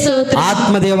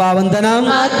 ఆత్మదేవా వందనం,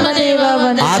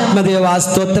 ఆత్మదేవా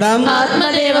స్తోత్రం.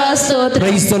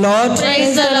 Praise the lord,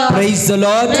 praise the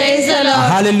lord,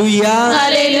 హల్లెలూయా,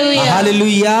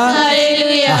 హల్లెలూయా,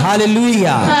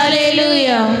 హల్లెలూయా.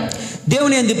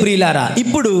 దేవుని యందు ప్రియులారా,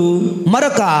 ఇప్పుడు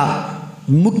మరొక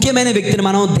ముఖ్యమైన వ్యక్తిని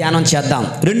మనం ధ్యానం చేద్దాం.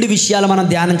 రెండు విషయాలు మనం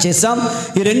ధ్యానం చేసాం.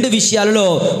 ఈ రెండు విషయాలలో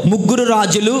ముగ్గురు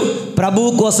రాజులు ప్రభువు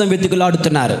కోసం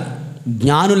వెతుకులాడుతున్నారు,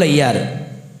 జ్ఞానులయ్యారు.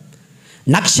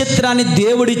 నక్షత్రాన్ని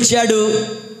దేవుడిచ్చాడు,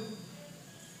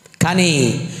 కానీ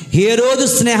హేరోదు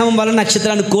స్నేహం వల్ల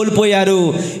నక్షత్రాన్ని కోల్పోయారు.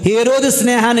 హేరోదు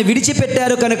స్నేహాన్ని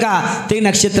విడిచిపెట్టారు కనుక తిరిగి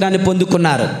నక్షత్రాన్ని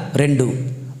పొందుకున్నారు. రెండు.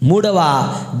 మూడవ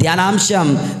ధ్యానాంశం,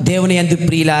 దేవుని యందు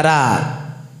ప్రియులారా,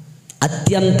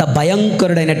 అత్యంత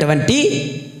భయంకరుడైనటువంటి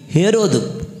హేరోదు.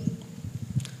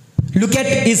 Look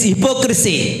at his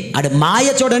hypocrisy. వాడి మాయ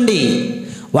చూడండి,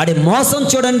 వాడి మోసం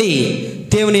చూడండి.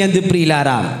 దేవుని యందు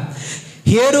ప్రియులారా,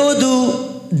 హేరోదు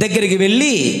దగ్గరికి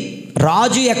వెళ్ళి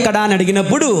రాజు ఎక్కడా అని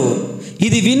అడిగినప్పుడు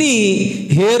ఇది విని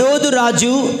హేరోదు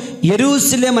రాజు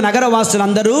యెరూషలేము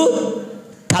నగరవాసులందరూ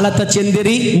కలత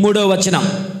చెందిరి. 3వ వచనం.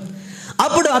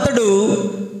 అప్పుడు అతడు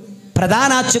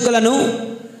ప్రధానార్చకులను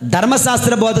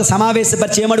ధర్మశాస్త్ర బోధ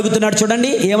సమావేశపరిచి ఏమడుగుతున్నాడు చూడండి.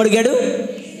 ఏమడిగాడు?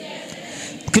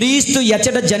 క్రీస్తు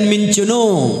ఎచ్చట జన్మించును.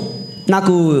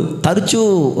 నాకు తరచూ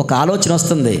ఒక ఆలోచన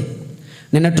వస్తుంది.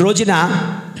 నిన్నటి రోజున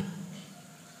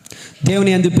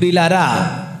దేవుని యందు ప్రియులారా,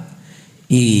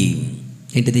 ఈ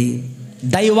ఏంటిది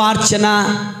దైవార్చన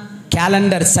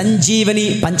క్యాలెండర్ సంజీవని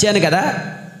పంచాను కదా.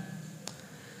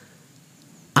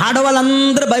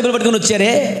 ఆడవాళ్ళందరూ బైబిల్ పట్టుకొని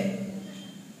వచ్చారే,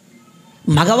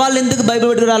 మగవాళ్ళు ఎందుకు బైబిల్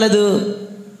పట్టుకు రాలేదు?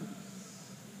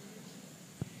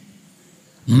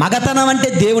 మగతనం అంటే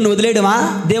దేవుని వదిలేయడమా,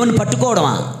 దేవుని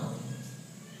పట్టుకోవడమా?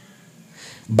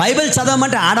 బైబిల్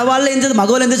చదవమంటే ఆడవాళ్ళు ఏం చదువు,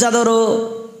 మగవాళ్ళు ఎందుకు చదవరు?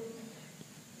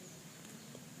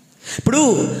 ఇప్పుడు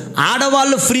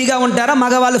ఆడవాళ్ళు ఫ్రీగా ఉంటారా,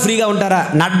 మగవాళ్ళు ఫ్రీగా ఉంటారా?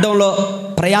 నడడంలో,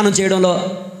 ప్రయాణం చేయడంలో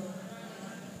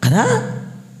కదా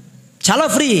చాలా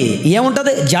ఫ్రీ.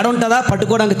 ఏముంటుంది? జడ ఉంటుందా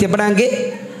పట్టుకోవడానికి, తిప్పడానికి?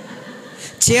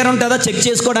 చీర ఉంటుందా చెక్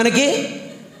చేసుకోవడానికి?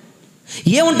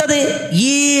 ఏముంటుంది?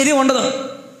 ఏది ఉండదు,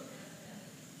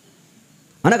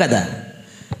 అవునా కదా.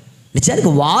 నిజానికి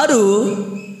వారు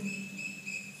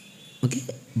ఓకే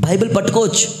బైబిల్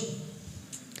పట్టుకోవచ్చు,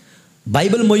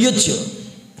 బైబిల్ మొయ్యొచ్చు,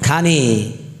 కానీ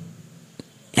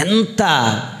ఎంత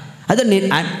అదే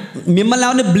మిమ్మల్ని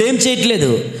ఎవరిని బ్లేమ్ చేయట్లేదు,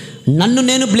 నన్ను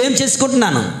నేను బ్లేమ్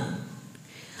చేసుకుంటున్నాను.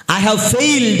 I have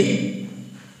failed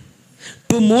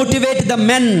to motivate the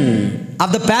men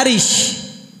of the parish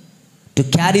to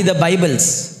carry the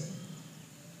Bibles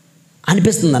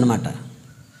అనిపిస్తుంది అన్నమాట.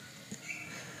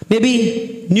 మేబీ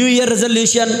న్యూ ఇయర్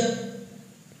రెజల్యూషన్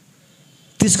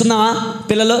తీసుకుందామా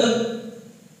పిల్లలు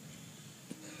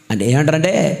అంటే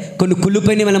ఏమంటారంటే, కొన్ని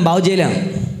కుళ్ళిపోయినవి మనం బాగు చేయలేం,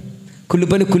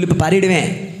 కుళ్ళిపోయి పారేయడమే.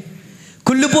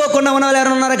 కుళ్ళిపోకుండా ఉన్న వాళ్ళు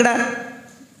ఎవరైనా ఉన్నారు ఇక్కడ?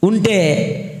 ఉంటే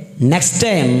next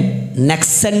time,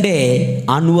 next Sunday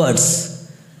onwards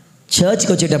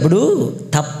చర్చ్కి వచ్చేటప్పుడు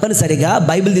తప్పనిసరిగా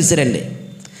బైబిల్ తీసుకురండి.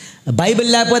 బైబిల్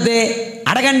లేకపోతే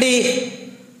అడగండి,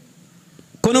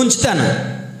 కొని ఉంచుతాను,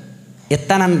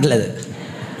 ఎత్తానట్లేదు,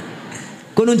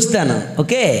 కొని ఉంచుతాను.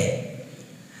 ఓకే,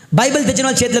 బైబిల్ తెచ్చిన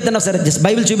వాళ్ళు చేతులు ఎత్తాను ఒకసారి, జస్ట్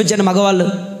బైబిల్ చూపించండి మగవాళ్ళు.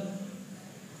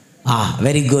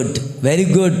 Very good, very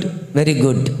good, very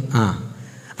good.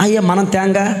 అయ్యో మనం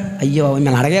తేంగా, అయ్యో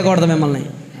మిమ్మల్ని అడగకూడదు మిమ్మల్ని.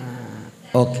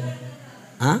 ఓకే,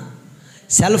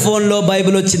 సెల్ ఫోన్లో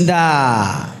బైబిల్ వచ్చిందా,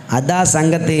 అదా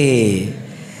సంగతి.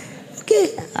 ఓకే,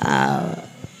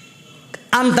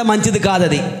 అంత మంచిది కాదు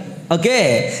అది. ఓకే,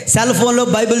 సెల్ ఫోన్లో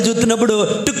బైబిల్ చూస్తున్నప్పుడు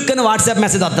టుక్కని వాట్సాప్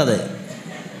మెసేజ్ వస్తుంది,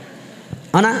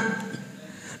 అవునా?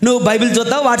 నువ్వు బైబిల్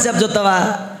చూస్తావా, వాట్సాప్ చూస్తావా?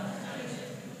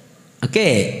 ఓకే,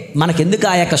 మనకెందుకు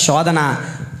ఆ యొక్క శోధన?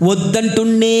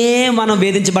 వద్దంటున్నే మనం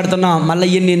వేధించబడుతున్నాం. మళ్ళీ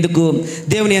ఇవన్నీ ఎందుకు?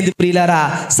 దేవుని యందు ప్రియులారా,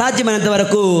 సాధ్యమైనంత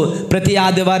వరకు ప్రతి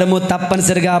ఆదివారము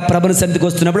తప్పనిసరిగా ప్రభుని సన్నిధికి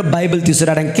వస్తున్నప్పుడు బైబిల్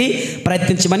తీసుకురావడానికి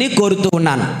ప్రయత్నించమని కోరుతూ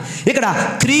ఉన్నాను. ఇక్కడ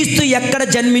క్రీస్తు ఎక్కడ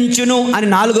జన్మించును అని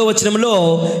 4వ వచనంలో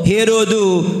హేరోదు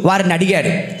వారిని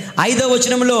అడిగాడు. 5వ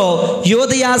వచనంలో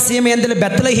యోదయ సీమయందు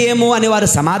బెత్లెహేము అని వారు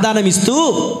సమాధానం ఇస్తూ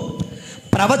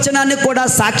ప్రవచనాన్ని కూడా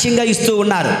సాక్ష్యంగా ఇస్తూ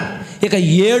ఉన్నారు. ఇక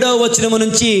 7వ వచనము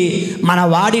నుంచి మన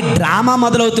వాడి డ్రామా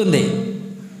మొదలవుతుంది.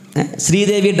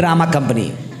 Sridevi drama company.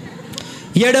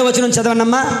 7వ వచనం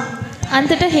చదవనమ్మా.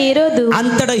 అంతటా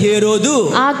హేరోదు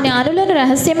ఆ జ్ఞానులను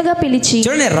రహస్యముగా పిలిచి,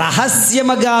 చూడండి,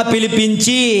 రహస్యముగా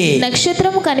పిలిపించి,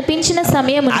 నక్షత్రము కనిపించిన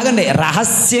సమయం. ఆగండి,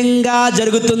 రహస్యంగా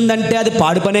జరుగుతుందంటే అది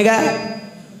పాడు పనేగా,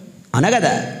 అవునా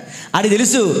కదా? అది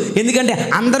తెలుసు. ఎందుకంటే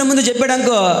అందరి ముందు చెప్పాడు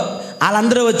అనుకో,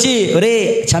 వాళ్ళందరూ వచ్చి ఒరే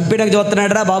చంపేయడానికి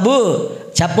చూస్తున్నాడు రా బాబు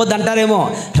చెప్పొద్దు అంటారేమో.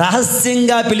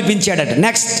 రహస్యంగా పిలిపించాడట.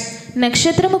 నెక్స్ట్,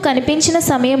 నక్షత్రము కనిపించిన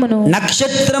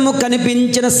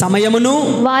సమయమును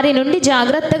వారి నుండి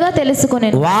జాగ్రత్తగా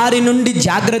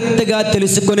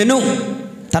తెలుసుకొనెను.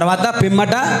 తర్వాత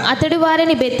పిమ్మట అతడు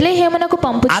వారిని బెత్లెహేమునకు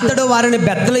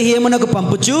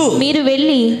పంపుచు మీరు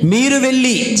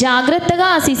వెళ్ళి జాగ్రత్తగా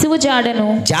ఆ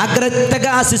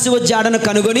శిశువు జాడను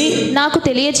కనుగొని నాకు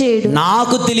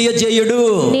తెలియజేయుడు.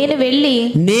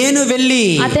 నేను వెళ్ళి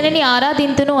అతనిని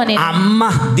ఆరాధింతును అని. అమ్మ,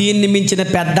 దీన్ని మించిన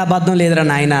పెద్ద అబద్ధం లేదురా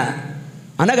నాయన,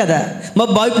 అన్నా కదా? మా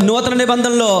నూతన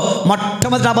నిబంధనలో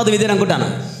మొట్టమొదటి అబద్ధం ఇదే అనుకుంటాను.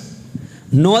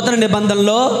 నూతన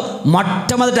నిబంధనలో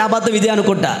మొట్టమొదటి అబద్ధం ఇదే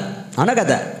అనుకుంటా, అవునా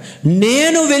కదా?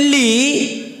 నేను వెళ్ళి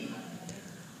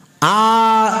ఆ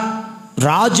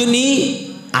రాజుని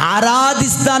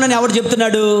ఆరాధిస్తానని ఎవడు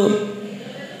చెప్తున్నాడు?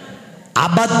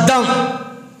 అబద్ధం.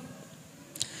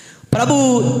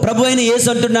 ప్రభు అయిన యేసు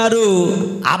అంటున్నారు,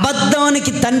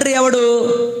 అబద్ధానికి తండ్రి ఎవడు?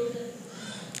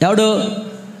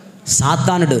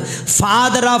 సాతానుడు.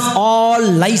 ఫాదర్ ఆఫ్ ఆల్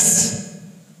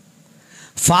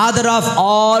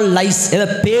లైస్. ఏదో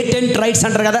పేటెంట్ రైట్స్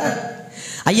అంటారు కదా.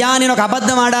 అయ్యా, నేను ఒక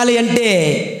అబద్ధం ఆడాలి అంటే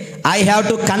I have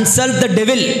to consult the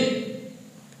devil.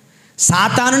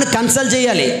 సాతానుని consult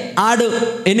చేయాలి. ఆడు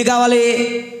ఎన్ని కావాలి?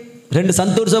 2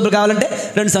 సంతూర్ సోపులు కావాలంటే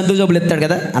 2 సంతూర్ సోపులు ఎత్తాడు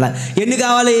కదా, అలా. ఎన్ని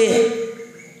కావాలి?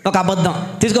 ఒక అబద్ధం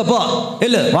తీసుకోపో,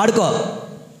 వెళ్ళు వాడుకో.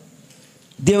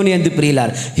 దేవుని యందు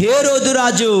ప్రియులారా, హేరోదు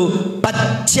రాజు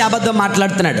పచ్చి అబద్ధం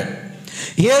మాట్లాడుతున్నాడు.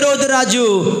 హేరోదు రాజు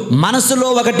మనసులో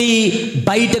ఒకటి,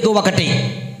 బయటకు ఒకటి.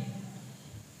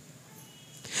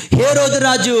 హేరోదు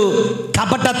రాజు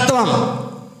కపటత్వం,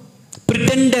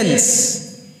 ప్రిటెండెన్స్,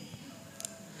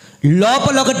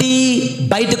 లోపలొకటి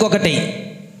బయటకొకటి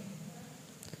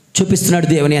చూపిస్తున్నాడు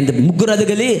దేవుని యందు. ముగ్గురు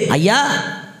అదగలి, అయ్యా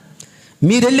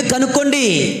మీరెళ్ళి కనుక్కోండి,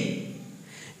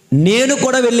 నేను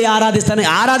కూడా వెళ్ళి ఆరాధిస్తాను.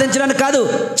 ఆరాధించడానికి కాదు,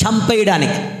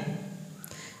 చంపేయడానికి,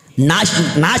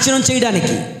 నాశనం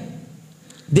చేయడానికి.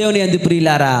 దేవుని యందు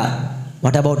ప్రియులారా,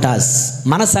 వాట్ అబౌట్ us?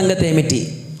 మన సంగతి ఏమిటి?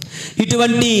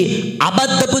 ఇటువంటి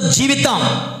అబద్ధపు జీవితం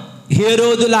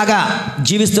హేరోదులాగా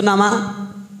జీవిస్తున్నామా?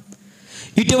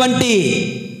 ఇటువంటి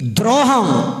ద్రోహం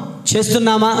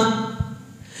చేస్తున్నామా?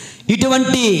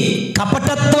 ఇటువంటి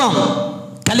కపటత్వం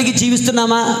కలిగి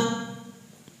జీవిస్తున్నామా?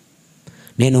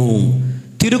 నేను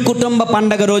తిరుకుటుంబ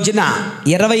పండగ రోజున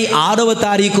 26వ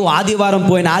తారీఖు ఆదివారం,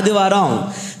 పోయిన ఆదివారం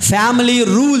ఫ్యామిలీ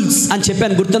రూల్స్ అని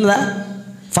చెప్పాను, గుర్తుందా?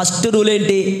 ఫస్ట్ రూల్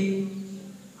ఏంటి?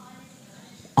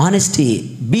 Honesty.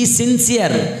 Be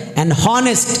sincere and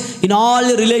honest in all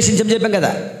relationship చెప్పాం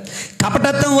కదా.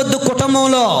 కపటత్వం వద్దు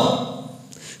కుటుంబంలో,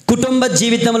 కుటుంబ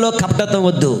జీవితంలో కపటత్వం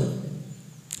వద్దు,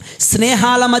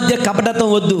 స్నేహాల మధ్య కపటత్వం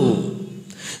వద్దు,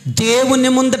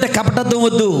 దేవుని ముందట కపటత్వం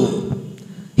వద్దు.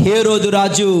 హేరోదు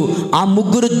రాజు ఆ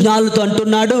ముగ్గురు జ్ఞానులతో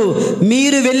అంటున్నాడు,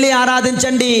 మీరు వెళ్ళి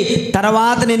ఆరాధించండి,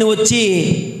 తర్వాత నేను వచ్చి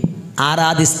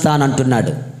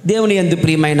ఆరాధిస్తానంటున్నాడు. దేవుని యందు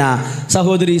ప్రియమైన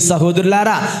సహోదరి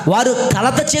సహోదరులారా, వారు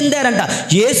కలత చెందారంట.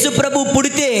 యేసు ప్రభు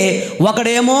పుడితే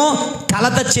ఒకడేమో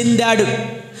కలత చెందాడు,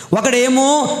 ఒకడేమో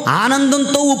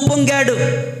ఆనందంతో ఉప్పొంగాడు,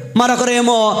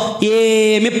 మరొకరేమో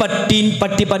ఏమి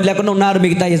పట్టి లేకుండా ఉన్నారు.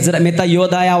 మిగతా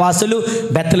యోదాయ వాసులు,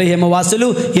 బెత్లెహేము వాసులు,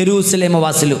 యెరూషలేము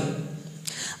వాసులు.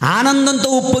 ఆనందంతో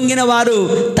ఉప్పొంగిన వారు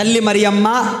తల్లి మరియమ్మ,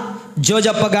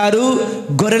 జోజప్ప గారు,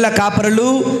 గొర్రెల కాపరులు,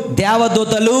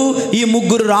 దేవదూతలు, ఈ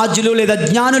ముగ్గురు రాజులు లేదా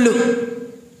జ్ఞానులు.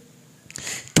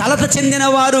 కలత చెందిన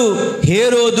వారు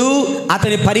హేరోదు,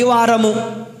 అతని పరివారము.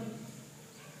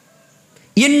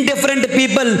 ఇండిఫరెంట్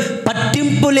పీపుల్,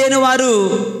 పట్టింపు లేని వారు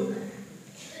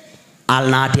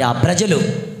ఆనాటి ఆ ప్రజలు.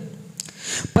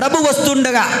 ప్రభు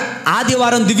వస్తుండగా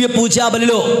ఆదివారం దివ్య పూజా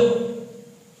బలిలో,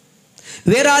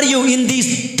 where are you in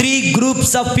these 3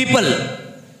 groups of people?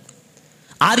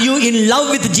 Are you in love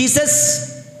with Jesus?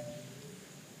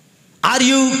 Are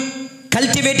you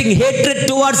cultivating hatred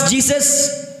towards Jesus?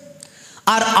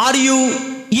 Are are you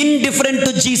indifferent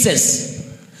to Jesus?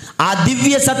 ఆ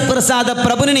దివ్య సత్ప్రసాద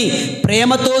ప్రభుని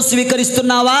ప్రేమతో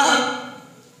స్వీకరిస్తున్నావా?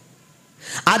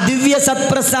 ఆ దివ్య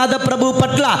సత్ప్రసాద ప్రభు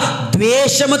పట్ల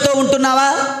ద్వేషముతో ఉంటున్నావా?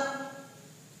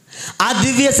 ఆ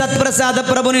దివ్య సత్ప్రసాద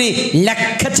ప్రభుని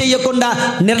లెక్క చేయకుండా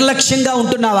నిర్లక్ష్యంగా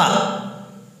ఉంటున్నావా?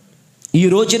 ఈ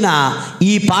రోజున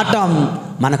ఈ పాఠం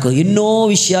మనకు ఎన్నో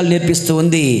విషయాలు నేర్పిస్తూ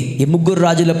ఉంది. ఈ ముగ్గురు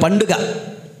రాజుల పండుగ.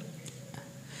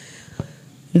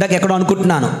 ఇందాక ఎక్కడో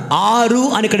అనుకుంటున్నాను, 6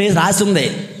 అని ఇక్కడ రాసి ఉంది.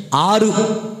 6.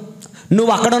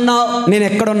 నువ్వు అక్కడున్నావు, నేను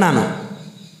ఎక్కడున్నాను?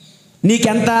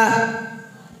 నీకెంత?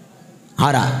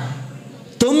 6.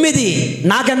 9.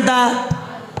 నాకెంత?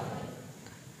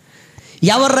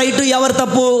 ఎవరు రైటు ఎవరు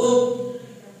తప్పు?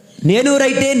 నేను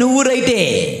రైటే, నువ్వు రైటే,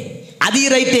 అది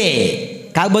రైటే.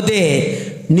 కాకపోతే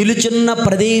నిలుచున్న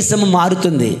ప్రదేశం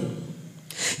మారుతుంది.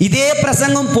 ఇదే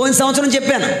ప్రసంగం పోయిన సంవత్సరం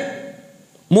చెప్పాను,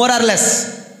 more or less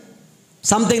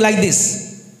something like this.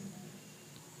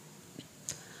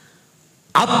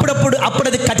 అప్పుడు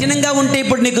అది కఠినంగా ఉంటే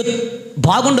ఇప్పుడు నీకు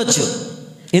బాగుండొచ్చు,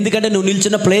 ఎందుకంటే నువ్వు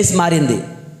నిల్చున్న ప్లేస్ మారింది.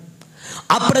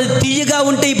 అప్పుడు అది తీయగా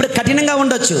ఉంటే ఇప్పుడు కఠినంగా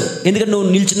ఉండొచ్చు, ఎందుకంటే నువ్వు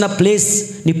నిల్చున్న ప్లేస్,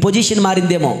 నీ పొజిషన్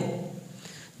మారిందేమో.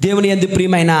 దేవుని యందు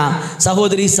ప్రియమైన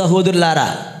సహోదరి సహోదరులారా,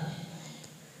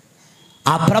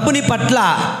 ఆ ప్రభుని పట్ల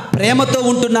ప్రేమతో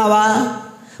ఉంటున్నావా?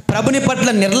 ప్రభుని పట్ల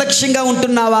నిర్లక్ష్యంగా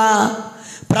ఉంటున్నావా?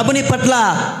 ప్రభుని పట్ల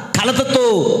కలతతో,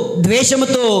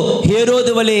 ద్వేషముతో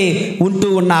హేరోదు వలె ఉంటూ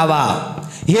ఉన్నావా?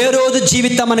 హేరోదు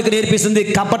జీవితం మనకు నేర్పిస్తుంది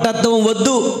కపటత్వం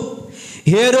వద్దు.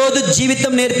 హేరోదు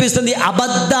జీవితం నేర్పిస్తుంది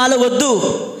అబద్ధాలు వద్దు.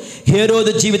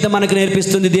 హేరోదు జీవితం మనకు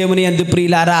నేర్పిస్తుంది దేవుని యందు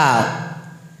ప్రియులారా,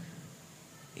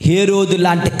 హేరోదు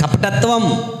లాంటి కపటత్వం,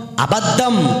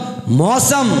 అబద్ధం,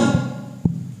 మోసం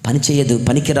పనిచేయదు,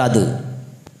 పనికిరాదు.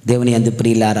 దేవుని యందు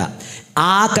ప్రియులారా,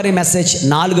 ఆఖరి మెసేజ్,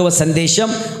 4వ సందేశం,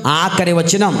 ఆఖరి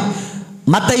వచనం,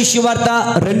 మత్తయి సువార్త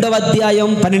 2వ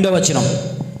అధ్యాయం 12వ వచనం.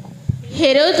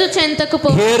 హేరోదు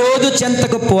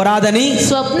చెంతకు పోరాదని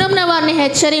స్వప్నమున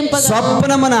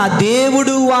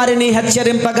దేవుడు వారిని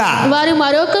హెచ్చరింపగా వారు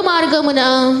మరొక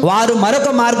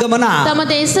మార్గమున తమ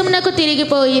దేశమునకు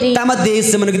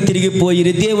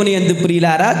తిరిగిపోయిరి. దేవుని యందు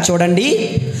ప్రియులారా, చూడండి,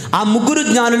 ఆ ముగ్గురు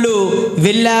జ్ఞానులు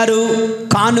వెళ్ళారు,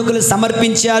 కానుకలు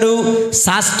సమర్పించారు,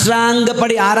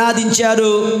 సాష్టాంగపడి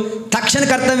ఆరాధించారు. తక్షణ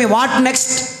కర్తవ్యం, వాట్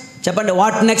నెక్స్ట్? చెప్పండి,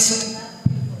 వాట్ నెక్స్ట్?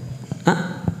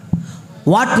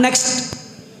 What next?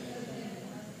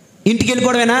 ఇంటికి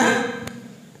వెళ్ళిపోవడమేనా?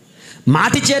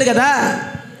 మాట ఇచ్చారు కదా,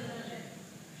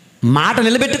 మాట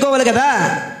నిలబెట్టుకోవాలి కదా.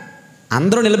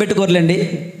 అందరూ నిలబెట్టుకోరులేండి,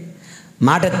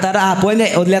 మాట ఎత్తారా, పోయిందే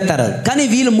వదిలేస్తారు. కానీ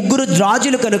వీళ్ళు ముగ్గురు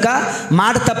రాజులు కనుక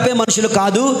మాట తప్పే మనుషులు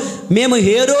కాదు. మేము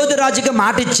హేరోదు రాజుకి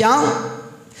మాట ఇచ్చాం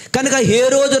కనుక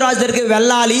హేరోదు రాజు దగ్గరికి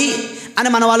వెళ్ళాలి అని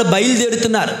మన వాళ్ళు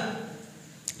బయలుదేరుతున్నారు.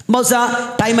 బహుశా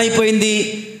టైం అయిపోయింది,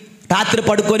 రాత్రి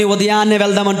పడుకొని ఉదయాన్నే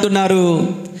వెళ్దామంటున్నారు.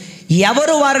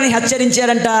 ఎవరు వారిని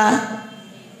హెచ్చరించారంట?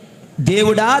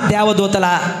 దేవుడా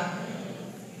దేవదూతలా?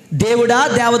 దేవుడా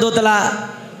దేవదూతలా?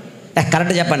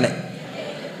 కరెక్ట్ చెప్పండి.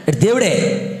 దేవుడే.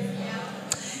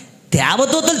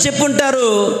 దేవదూతలు చెప్పుంటారు,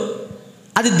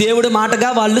 అది దేవుడి మాటగా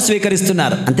వాళ్ళు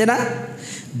స్వీకరిస్తున్నారు, అంతేనా?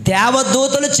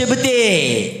 దేవదూతలు చెబితే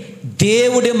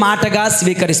దేవుడి మాటగా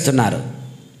స్వీకరిస్తున్నారు.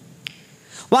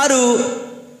 వారు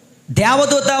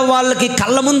దేవదూత వాళ్ళకి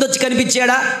కళ్ళ ముందు వచ్చి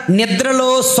కనిపించాడా? నిద్రలో,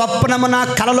 స్వప్నమున,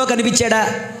 కలలో కనిపించాడా?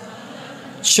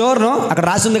 షూర్ను, అక్కడ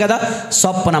రాసింది కదా,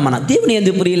 స్వప్నమున. దేవుని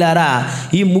యందు ప్రియులారా,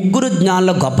 ఈ ముగ్గురు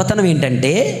జ్ఞానుల గొప్పతనం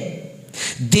ఏంటంటే,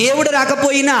 దేవుడు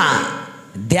రాకపోయినా,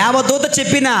 దేవదూత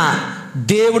చెప్పినా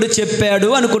దేవుడు చెప్పాడు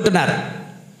అనుకుంటున్నారు.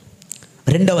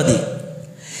 రెండవది,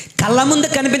 కళ్ళ ముందు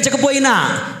కనిపించకపోయినా,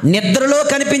 నిద్రలో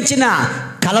కనిపించిన,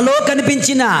 కలలో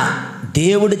కనిపించిన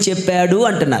దేవుడు చెప్పాడు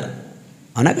అంటున్నారు.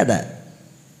 అవునా కదా?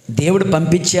 దేవుడు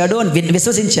పంపించాడు అని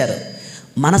విశ్వసించారు.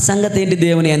 మన సంగతి ఏంటి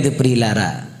దేవుని యందు ప్రియులారా?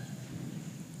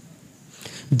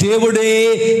 దేవుడే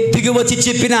దిగి వచ్చి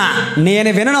చెప్పినా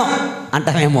నేను వినను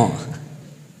అంటామేమో.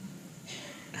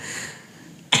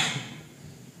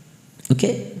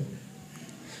 ఓకే,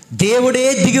 దేవుడే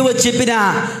దిగి వచ్చి చెప్పినా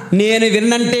నేను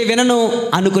విన్నంటే వినను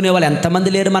అనుకునే వాళ్ళు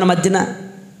ఎంతమంది లేరు మన మధ్యన?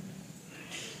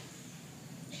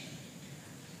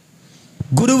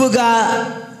 గురువుగా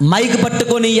మైక్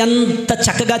పట్టుకొని ఎంత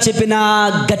చక్కగా చెప్పినా,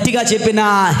 గట్టిగా చెప్పినా,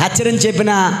 హెచ్చరించి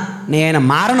చెప్పినా నేను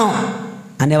మారను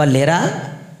అనేవాళ్ళు లేరా?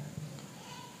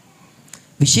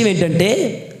 విషయం ఏంటంటే,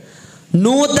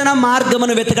 నూతన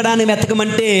మార్గమును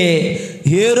వెతకమంటే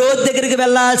హేరోదు దగ్గరికి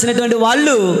వెళ్ళాల్సినటువంటి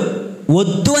వాళ్ళు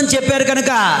వద్దు అని చెప్పారు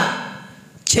కనుక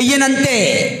చెయ్యనంతే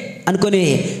అనుకొని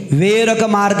వేరొక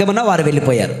మార్గమున వారు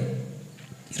వెళ్ళిపోయారు.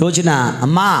 ఈ రోజున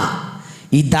అమ్మా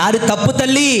ఈ దారి తప్పు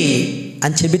తల్లి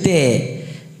అని చెబితే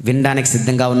వినడానికి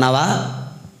సిద్ధంగా ఉన్నావా?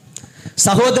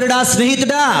 సహోదరుడా,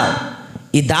 స్నేహితుడా,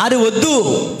 ఈ దారి వద్దు,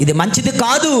 ఇది మంచిది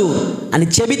కాదు అని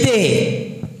చెబితే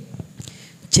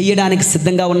చెయ్యడానికి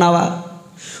సిద్ధంగా ఉన్నావా?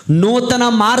 నూతన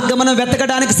మార్గమును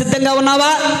వెతకడానికి సిద్ధంగా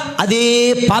ఉన్నావా? అదే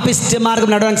పాపిష్ట మార్గం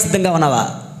నడవడానికి సిద్ధంగా ఉన్నావా?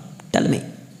 Tell me.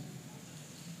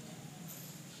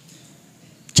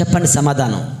 చెప్పండి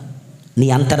సమాధానం నీ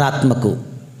అంతరాత్మకు.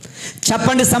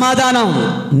 చెప్పండి సమాధానం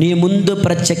నీ ముందు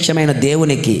ప్రత్యక్షమైన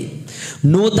దేవునికి.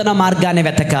 నూతన మార్గాన్ని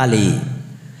వెతకాలి.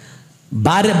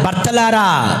 భర్తలారా,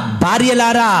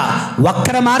 భార్యలారా,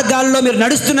 వక్ర మార్గాల్లో మీరు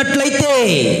నడుస్తున్నట్లయితే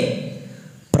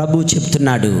ప్రభు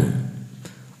చెప్తున్నాడు,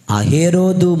 ఆ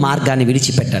హేరోదు మార్గాన్ని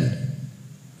విడిచిపెట్టండి,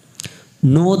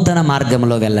 నూతన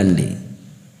మార్గంలో వెళ్ళండి.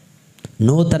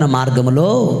 నూతన మార్గంలో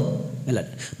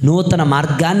వెళ్ళండి, నూతన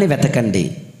మార్గాన్ని వెతకండి,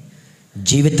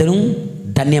 జీవితం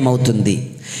ధన్యమవుతుంది.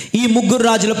 ఈ ముగ్గురు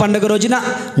రాజుల పండుగ రోజున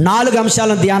 4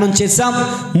 అంశాలను ధ్యానం చేశాం.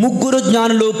 ముగ్గురు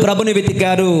జ్ఞానులు ప్రభుని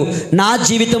వెతికారు. నా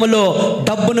జీవితంలో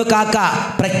డబ్బును కాక,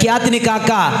 ప్రఖ్యాతిని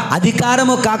కాక,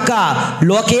 అధికారము కాక,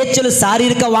 లోకేచ్ఛలు,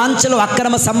 శారీరక వాంఛలు,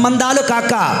 అక్రమ సంబంధాలు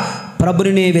కాక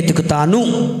ప్రభుని వెతుకుతాను.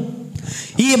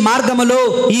 ఈ మార్గములో,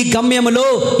 ఈ గమ్యములో,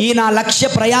 ఈ నా లక్ష్య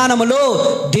ప్రయాణములో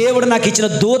దేవుడు నాకు ఇచ్చిన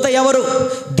దూత ఎవరు,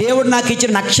 దేవుడు నాకు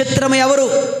ఇచ్చిన నక్షత్రం ఎవరు,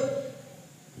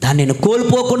 దాన్ని నేను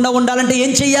కోల్పోకుండా ఉండాలంటే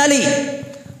ఏం చెయ్యాలి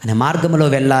అనే మార్గంలో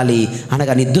వెళ్ళాలి.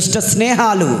 అనగా నీ దుష్ట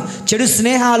స్నేహాలు, చెడు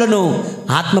స్నేహాలను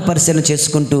ఆత్మ పరిశీలన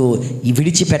చేసుకుంటూ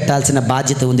విడిచిపెట్టాల్సిన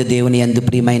బాధ్యత ఉంది దేవుని యందు.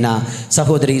 ప్రియమైన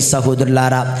సహోదరి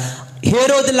సహోదరులారా,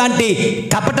 హేరోదు లాంటి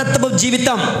కపటత్వపు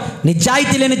జీవితం,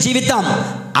 నిజాయితీ లేని జీవితం,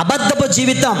 అబద్ధపు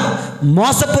జీవితం,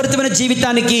 మోసపూరితమైన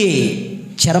జీవితానికి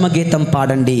చరమగీతం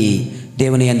పాడండి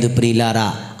దేవుని యందు ప్రియులారా.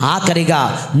 ఆఖరిగా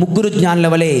ముగ్గురు జ్ఞానుల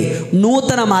వలె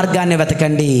నూతన మార్గాన్ని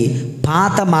వెతకండి,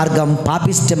 పాత మార్గం,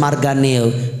 పాపిష్ట మార్గాన్ని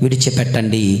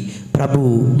విడిచిపెట్టండి. ప్రభు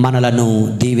మనలను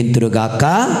దీవింతురుగాక.